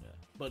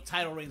 But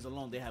title reigns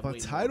alone, they have. But way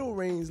title more.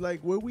 reigns,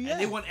 like where we And at?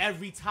 they won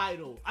every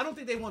title. I don't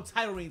think they won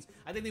title reigns.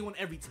 I think they won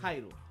every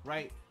title.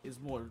 Right? Is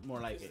more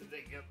like This it. is the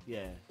thing, yep.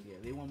 Yeah.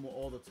 They won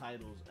all the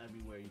titles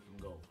everywhere you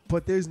can go.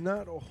 But there's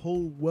not a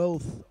whole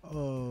wealth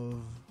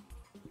of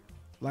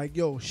like,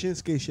 yo,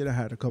 Shinsuke should have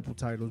had a couple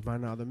titles by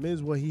now. The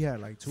Miz, what he had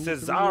like 2.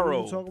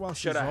 Cesaro 3. Talk about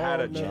should have had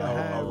a Cesaro never run.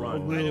 had A run. a I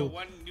know real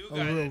one new a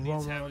guy real that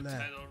needs to run have a on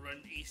that. title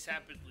run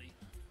ASAPidly.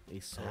 They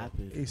sapped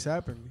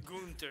ASAP.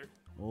 Gunther.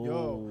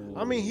 Yo,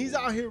 I mean, he's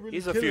out here really.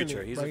 He's a killing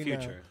future. it He's a right now.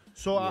 future.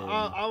 So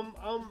Yeah.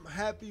 I'm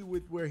happy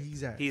with where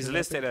he's at. He's 'Cause I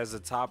listed think- as a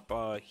top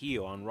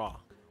heel on Raw.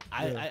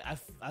 I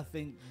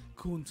think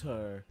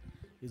Kunter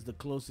is the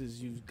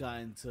closest you've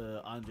gotten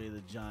to Andre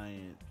the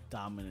Giant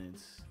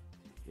dominance,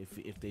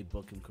 if they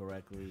book him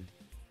correctly.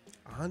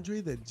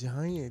 Andre the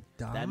Giant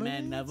dominance. That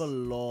man never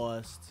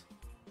lost.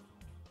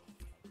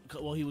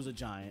 Well, he was a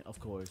giant, of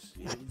course.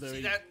 He was very,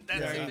 See, that's yeah,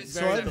 a so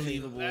misconception.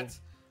 unbelievable.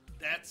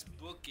 That's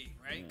booking,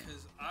 right? Yeah.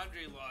 Because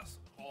Andre lost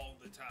all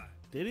the time.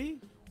 Did he?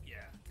 Yeah.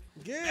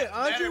 Yeah, Matter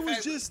Andre of was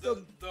fact, just the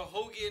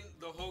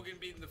Hogan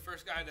being the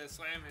first guy that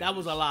slammed him. That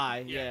was a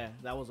lie. Yeah. Yeah,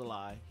 that was a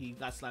lie. He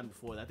got slammed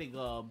before. I think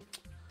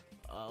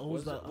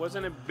who's the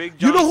Wasn't it Big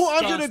John? You know who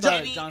Andre John the Studd.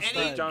 Giant? Any, John any,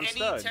 Studd. John any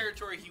Studd.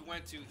 territory he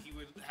went to, he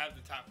would have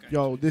the top guy.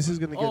 Yo, this is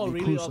gonna get Oh, me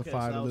really?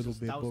 crucified that a was little just-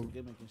 bit, that was but a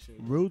gimmick and shit.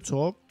 real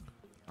talk,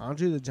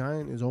 Andre the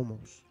Giant is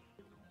almost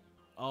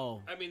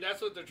Oh, I mean,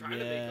 that's what they're trying to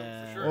make him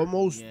Yeah. for sure.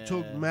 almost Yeah.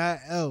 took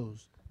Matt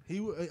L's.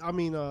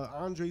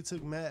 Andre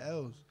took Matt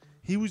L's.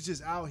 He was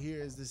just out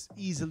here as this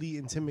easily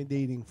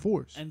intimidating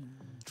force. and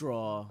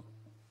draw.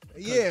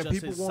 Yeah, just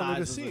people his wanted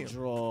to size see is a him.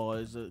 draw.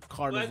 Is a Well,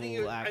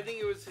 carnival I act.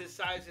 think it was his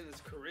size and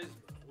his charisma,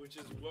 which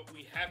is what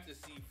we have to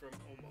see from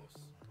Omos.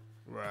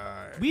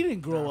 Right. We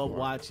didn't grow up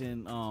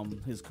watching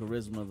his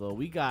charisma though.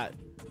 We got,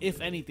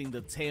 if anything, the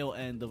tail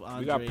end of Andre.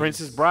 We got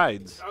Princess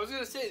Brides. I was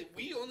gonna say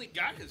we only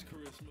got his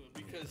charisma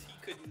because he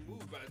couldn't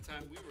move by the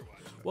time we were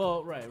watching.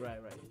 Well, right.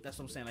 That's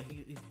what I'm saying.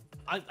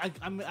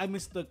 Like I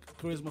missed the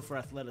charisma for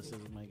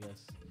athleticism, I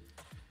guess,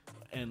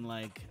 and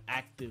like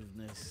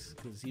activeness,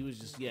 because he was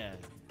just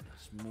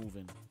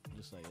moving,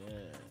 just like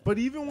But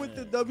even with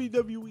the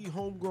WWE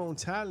homegrown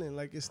talent,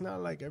 like it's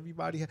not like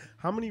everybody.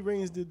 How many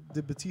reigns did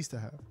Batista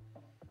have?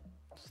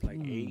 It's like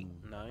 8,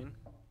 9,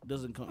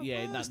 Doesn't come.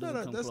 Yeah, That's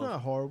doesn't come that's close.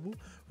 not horrible,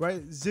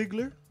 right?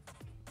 Ziggler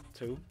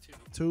 2.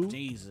 2.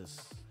 Jesus,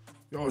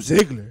 Yo,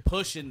 Ziggler.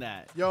 pushing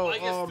that. Yo, Well, I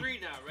guess 3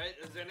 now, right?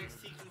 Is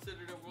NXT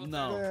considered a world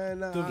No. title?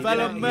 Nah,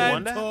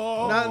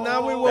 Developmental.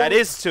 Now we That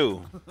is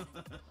 2.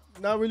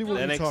 not really what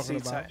we're NXT talking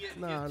about. title.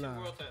 He Nah, had 2 nah.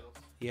 world titles.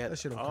 Yeah. That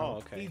shit don't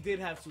Oh, count. He okay. did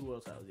have 2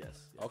 world titles. Yes.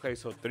 Okay,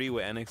 so 3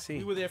 with We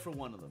NXT. were there for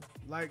one of them.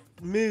 Like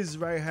Miz,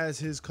 right, has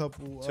his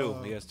couple.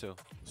 2. He has 2.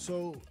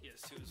 So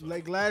Yes, 2 as well.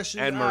 like Lashley,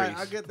 And I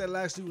Maurice. get that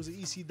Lashley was an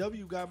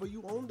ECW guy, but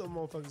you owned them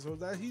motherfuckers, so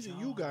that he's a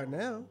U guy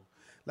now.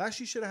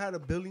 Lashley should have had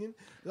 $1 billion.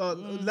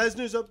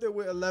 Lesnar's up there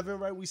with 11,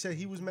 right? We said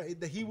he was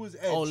that he was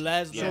Edge. Oh,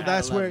 Lesnar. So had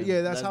that's where,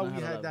 11. that's how Lesnar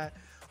we had 11. that.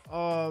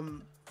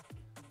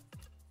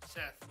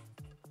 Seth.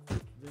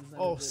 Vince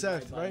Oh, never did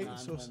Seth, by right? nine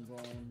So-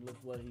 homegrown. Look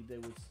what he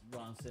did with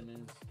Ron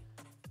Simmons.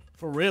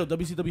 For real,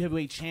 WCW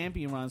Heavyweight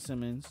Champion Ron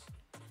Simmons.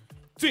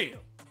 Damn.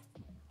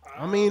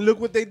 I mean, look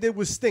what they did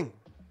with Sting.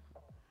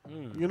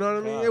 Mm. You know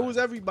what I mean? It was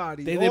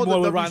everybody. They All did the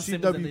more with Ron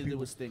Simmons than WCW they did people.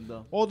 with Sting,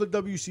 though. All the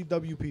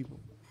WCW people.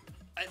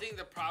 I think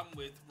the problem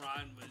with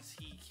Ron was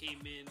he came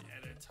in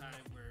at a time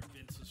where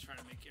Vince was trying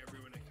to make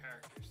everyone a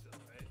character still,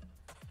 right?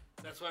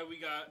 That's why we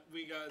got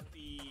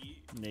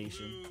the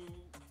Nation.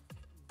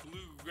 blue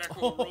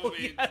Greco-Roman Oh,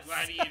 yes.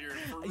 gladiator.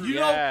 Farouk. You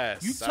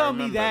Yes, know, you I tell me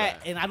remember that,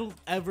 that. and I don't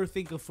ever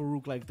think of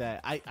Farouk like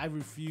that. I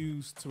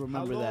refuse to How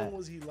remember long that.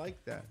 was he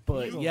like that?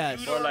 But yes,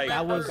 You don't For like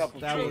that remember, was a couple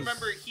you that don't was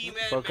remember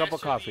He-Man For a cup of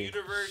Master coffee. the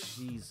Universe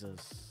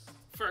Jesus.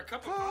 for a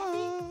cup of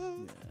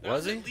coffee? That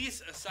Was was he? at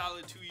least a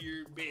solid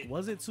 2-year bid.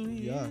 Was it 2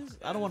 years? Yuck.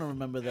 I don't want to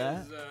remember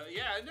that.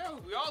 Yeah, I know.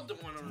 We all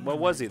don't want to remember. What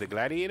was he? The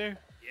Gladiator?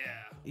 Yeah.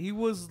 He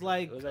was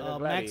like, It was like a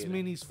Max gladiator.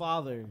 Mini's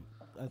father,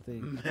 I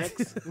think.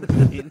 Max.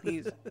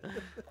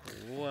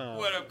 Wow.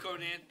 What up,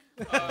 Conan?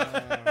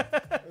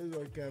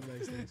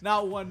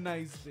 Not one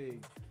nice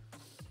thing.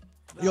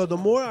 Yo, the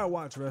more I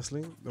watch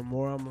wrestling, the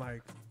more I'm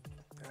like,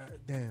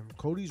 damn,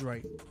 Cody's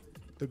right.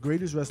 The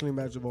greatest wrestling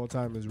match of all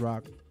time is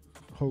Rock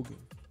Hogan.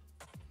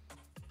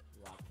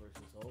 Rock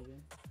versus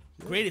Hogan.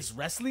 Greatest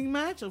wrestling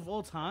match of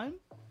all time?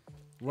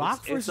 Rock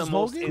It's versus the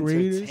most Hogan?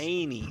 Greatest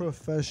entertaining.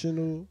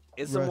 professional.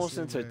 It's the most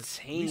wrestling match.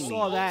 entertaining. We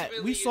saw that.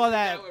 Ultimately, We saw isn't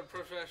that. what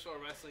professional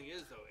wrestling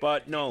is, though.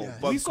 But no, Yes.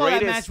 but We saw that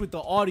greatest, match with the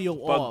audio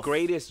but off.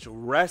 greatest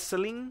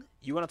wrestling.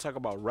 You want to talk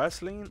about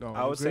wrestling? No,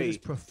 I would say,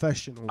 greatest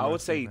professional. I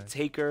would say wrestling match.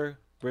 Taker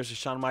versus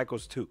Shawn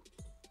Michaels 2.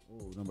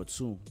 Ooh, number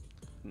 2.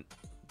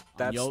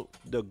 That's Yo-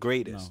 the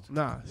greatest.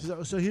 Nah.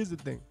 So here's the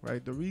thing,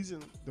 right? The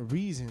reason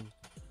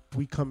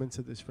we come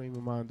into this frame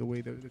of mind the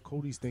way that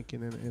Cody's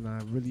thinking, and I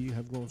really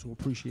have grown to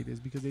appreciate it, is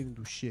because they didn't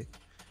do shit.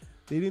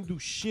 They didn't do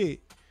shit,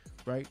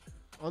 right?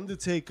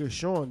 Undertaker,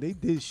 Shawn, they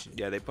did shit.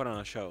 Yeah, they put on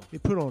a show. They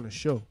put on a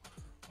show.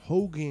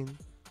 Hogan,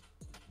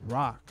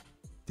 Rock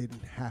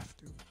didn't have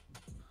to.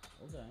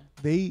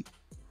 Okay.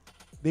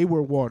 They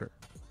were water,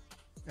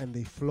 and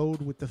they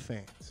flowed with the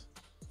fans.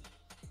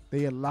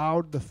 They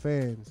allowed the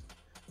fans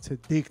to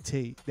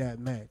dictate that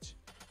match.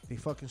 They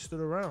fucking stood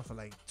around for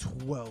like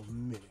 12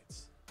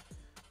 minutes,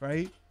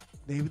 right?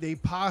 They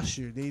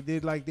postured. They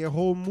did like their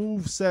whole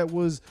move set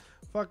was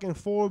fucking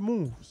 4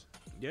 moves.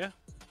 Yeah.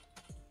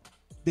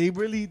 They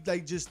really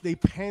like just they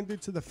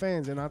pandered to the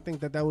fans, and I think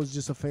that was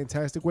just a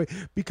fantastic way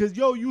because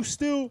you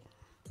still.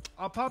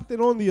 I popped it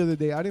on the other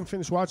day. I didn't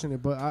finish watching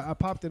it, but I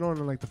popped it on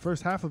and like the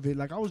first half of it,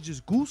 like I was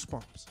just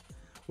goosebumps.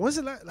 When's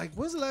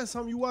the last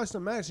time you watched a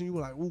match and you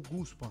were like, ooh,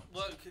 goosebumps?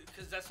 Well,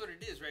 because that's what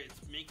it is, right?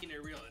 It's making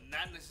it real, and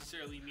not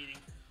necessarily meaning,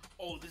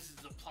 oh, this is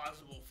a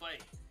plausible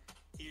fight.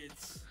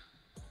 It's,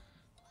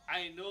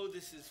 I know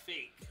this is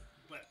fake,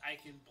 but I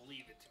can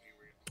believe it to be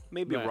real.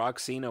 Maybe Right. Rock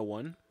Cena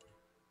won.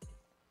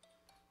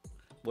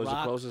 Was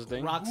Rock- the closest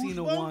thing. Rock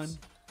Cena Goosebumps? won.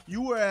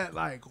 You were at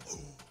like,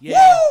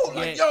 Yeah. whoa, yeah.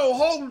 like yo,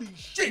 holy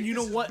shit! And you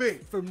know this is what?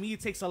 Big. For me,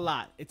 it takes a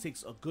lot. It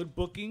takes a good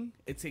booking.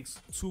 It takes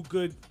 2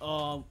 good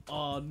known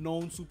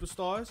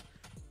superstars,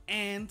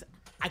 and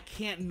I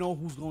can't know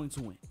who's going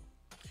to win.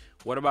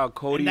 What about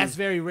Cody? And that's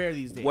very rare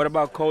these days. What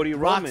about Cody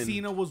Rock Roman?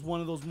 Cena was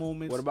one of those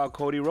moments. What about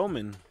Cody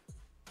Roman?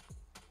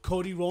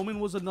 Cody Roman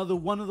was another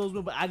one of those.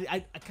 But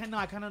I kind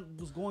of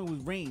was going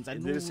with Reigns. I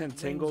Did knew it send Reigns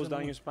was tingles gonna down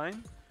win. your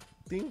spine?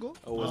 Dingo?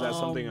 Or was that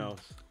something Um,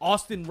 else?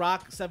 Austin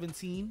Rock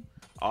 17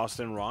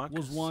 Austin Rock?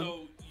 was one.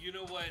 So, you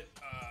know what?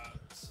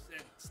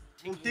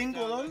 Un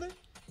tingo donde?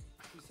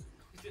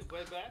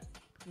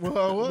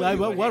 What back?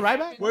 What, right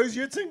back? Where's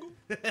your tingle?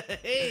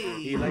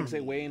 Hey. He likes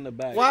it way in the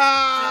back.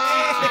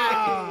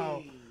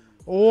 Wow!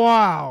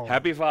 Wow.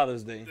 Happy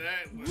Father's Day.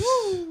 That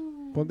was.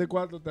 Ponte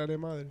cuatro, tare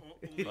madre.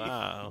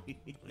 Wow.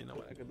 You know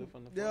what I could do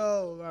from the phone?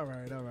 Yo, all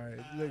right.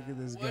 Look at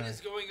this What guy.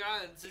 is going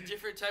on? It's a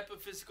different type of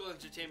physical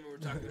entertainment we're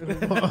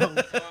talking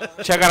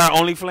about. Check out our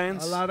A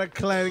OnlyFans. lot of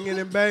clanging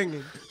and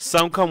banging.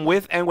 Some come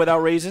with and without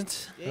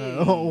raisins.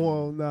 Oh,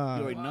 well, You nah.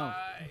 already know.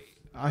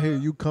 I hear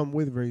you come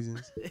with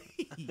raisins.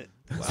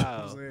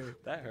 Wow. saying.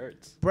 That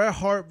hurts. Bret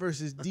Hart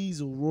versus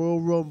Diesel, Royal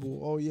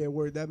Rumble. Oh, yeah,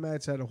 word. That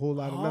match had a whole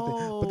lot of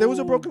nothing. But there was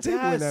a broken table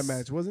in that yes.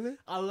 match, wasn't it?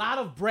 A lot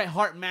of Bret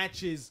Hart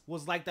matches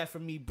was like that for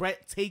me.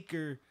 Bret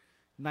Taker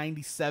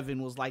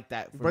 97 was like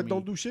that for Bret me.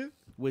 don't do shit?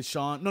 With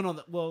Shawn. No,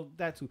 well,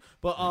 that too.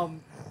 But I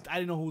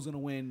didn't know who was gonna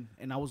win,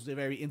 and I was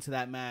very into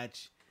that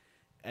match.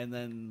 And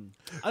then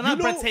not know-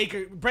 Bret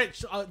Taker, Bret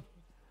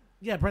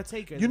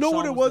Taker. You know Shawn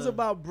what it was the-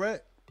 about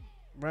Bret,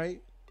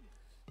 right?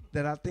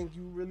 That I think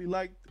you really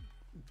liked?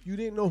 You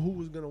didn't know who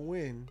was going to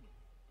win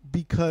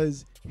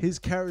because his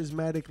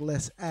charismatic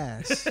less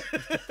ass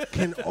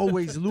can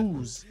always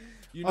lose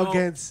You know,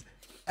 against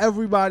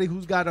everybody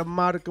who's got a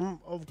modicum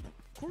of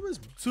charisma.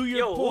 to your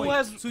Yo, who point.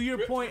 has- To your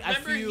point, I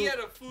Remember feel. he had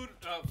a food.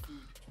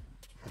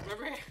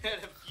 Remember he had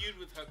a feud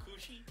with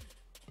Hakushi?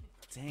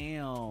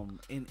 Damn.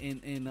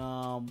 In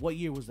what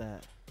year was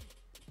that?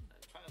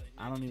 Probably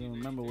I don't even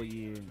remember what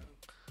year.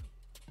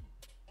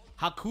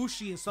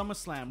 Hakushi in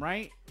SummerSlam,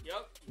 right?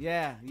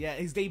 Yep. Yeah.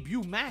 His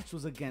debut match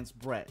was against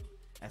Bret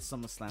at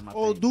SummerSlam. I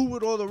Oh, think. dude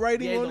with all the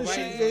writing Yeah, on the the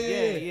writing.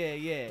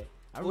 shit? Yeah.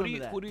 I Who do remember you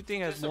that. who do you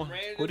think has Just more? some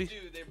Who random do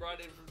you, dude they brought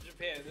in from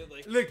Japan. They're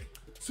like, Look,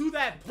 to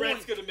that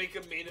Bret's point. gonna make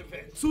a main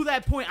event. To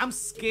that point, I'm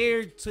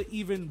scared to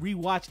even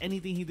rewatch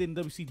anything he did in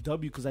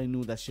WCW because I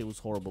knew that shit was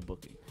horrible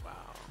booking. Wow.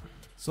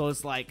 So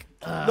it's like,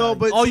 No,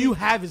 but all see, you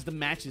have is the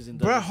matches in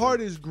Bret WCW.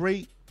 Hart is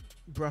great.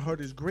 Bret Hart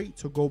is great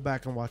to go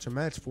back and watch a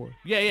match for.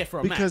 Yeah, for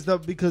a Because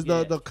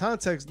match. the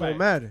context don't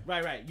matter.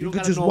 Right. You don't could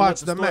gotta just know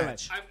watch what the story-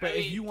 match. But I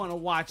if mean, you want to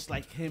watch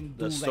like him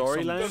do The like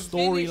storyline? the some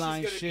finish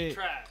storyline is gonna shit. be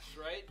trash,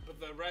 right? But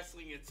the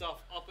wrestling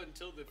itself, up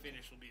until the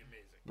finish, will be amazing.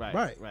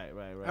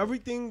 Right.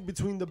 Everything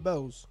between the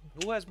bells.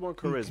 who has more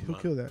He'll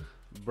charisma? kill that.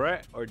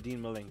 Bret or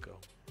Dean Malenko?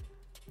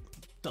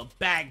 The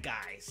bad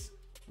guys.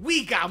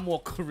 We got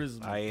more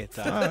charisma. Ahí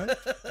está. All right.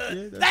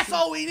 Yeah, That's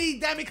all we need,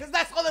 damn it, because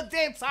that's all the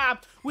damn time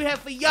we have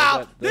for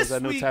y'all. There's This a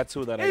new week,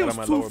 tattoo that I it got was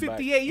on my lower back.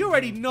 258. You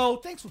already know.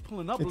 Thanks for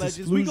pulling up, It's a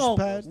legends. We sluice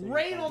gonna pad.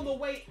 raid on the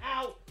way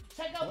out.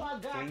 Check out my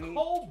guy Thingy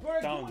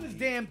Goldberg doing dongy. his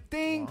damn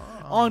thing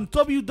on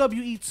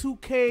WWE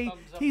 2K.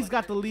 Thumbs up He's on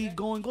got the everything. league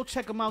going. Go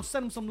check him out.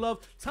 Send him some love.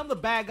 Tell him the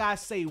bad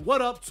guys say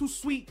what up. Too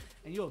sweet.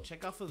 And yo,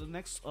 check out for the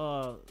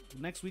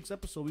next week's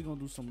episode. We're gonna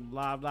do some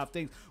live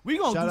things. We're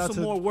gonna Shout out do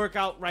some to- more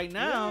workout right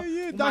now.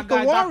 Yeah, with Dr.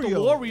 my guy, Dr.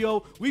 Wario.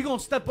 Wario. We're gonna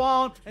step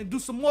on and do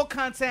some more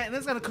content, and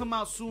it's gonna come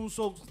out soon.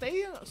 So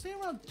stay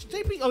around.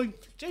 JP,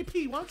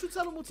 why don't you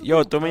tell him what to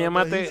Yo, do? tú me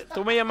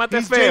llamaste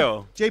He's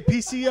feo.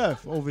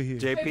 JPCF over here.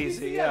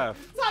 JPCF.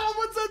 Tell him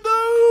what to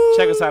do.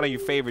 Check us out on your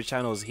favorite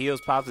channels, Heels,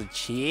 Pops, and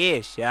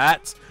Chair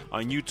Shots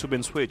on YouTube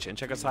and Twitch. And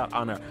check us out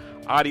on our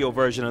audio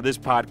version of this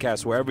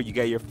podcast wherever you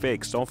get your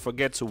fix. Don't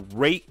forget to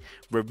rate,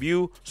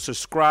 review,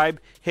 subscribe,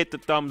 hit the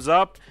thumbs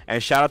up,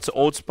 and shout out to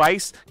Old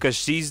Spice because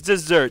she's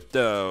dessert,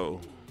 though.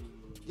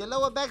 Your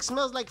lower back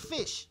smells like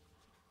fish.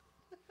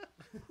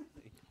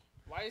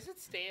 Why is it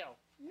stale?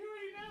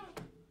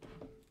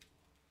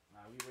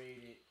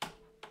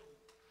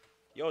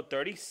 Yo,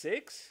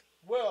 36?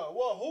 Well,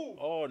 who?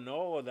 Oh,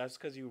 no, that's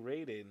because you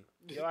rated.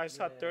 Yo, I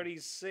saw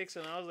 36,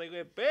 and I was like,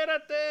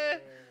 espérate.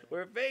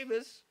 We're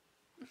famous.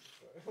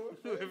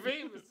 We're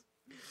famous.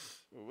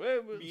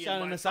 We're famous. Me and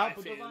Shouting my us out, five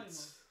put the volume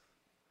fans.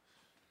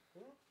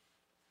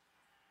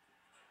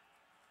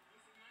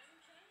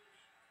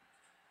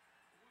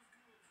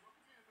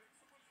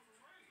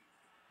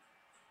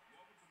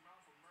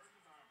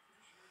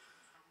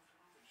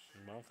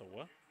 Mouth of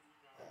what?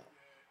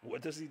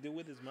 What does he do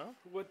with his mouth?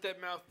 What that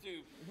mouth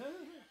do?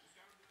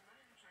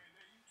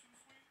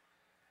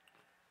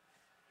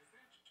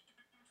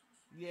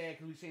 Yeah,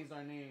 because we changed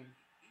our name.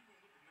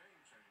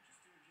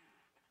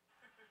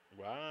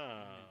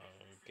 Wow,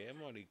 qué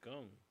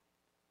maricón.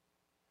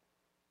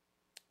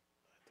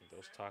 I think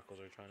those tacos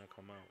are trying to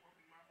come out.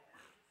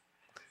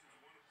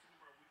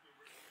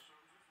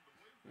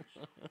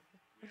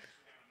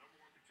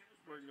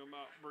 Bring them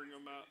out. Bring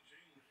them out.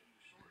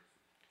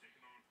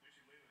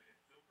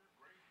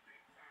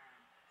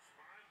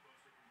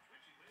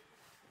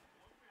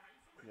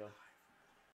 Yeah.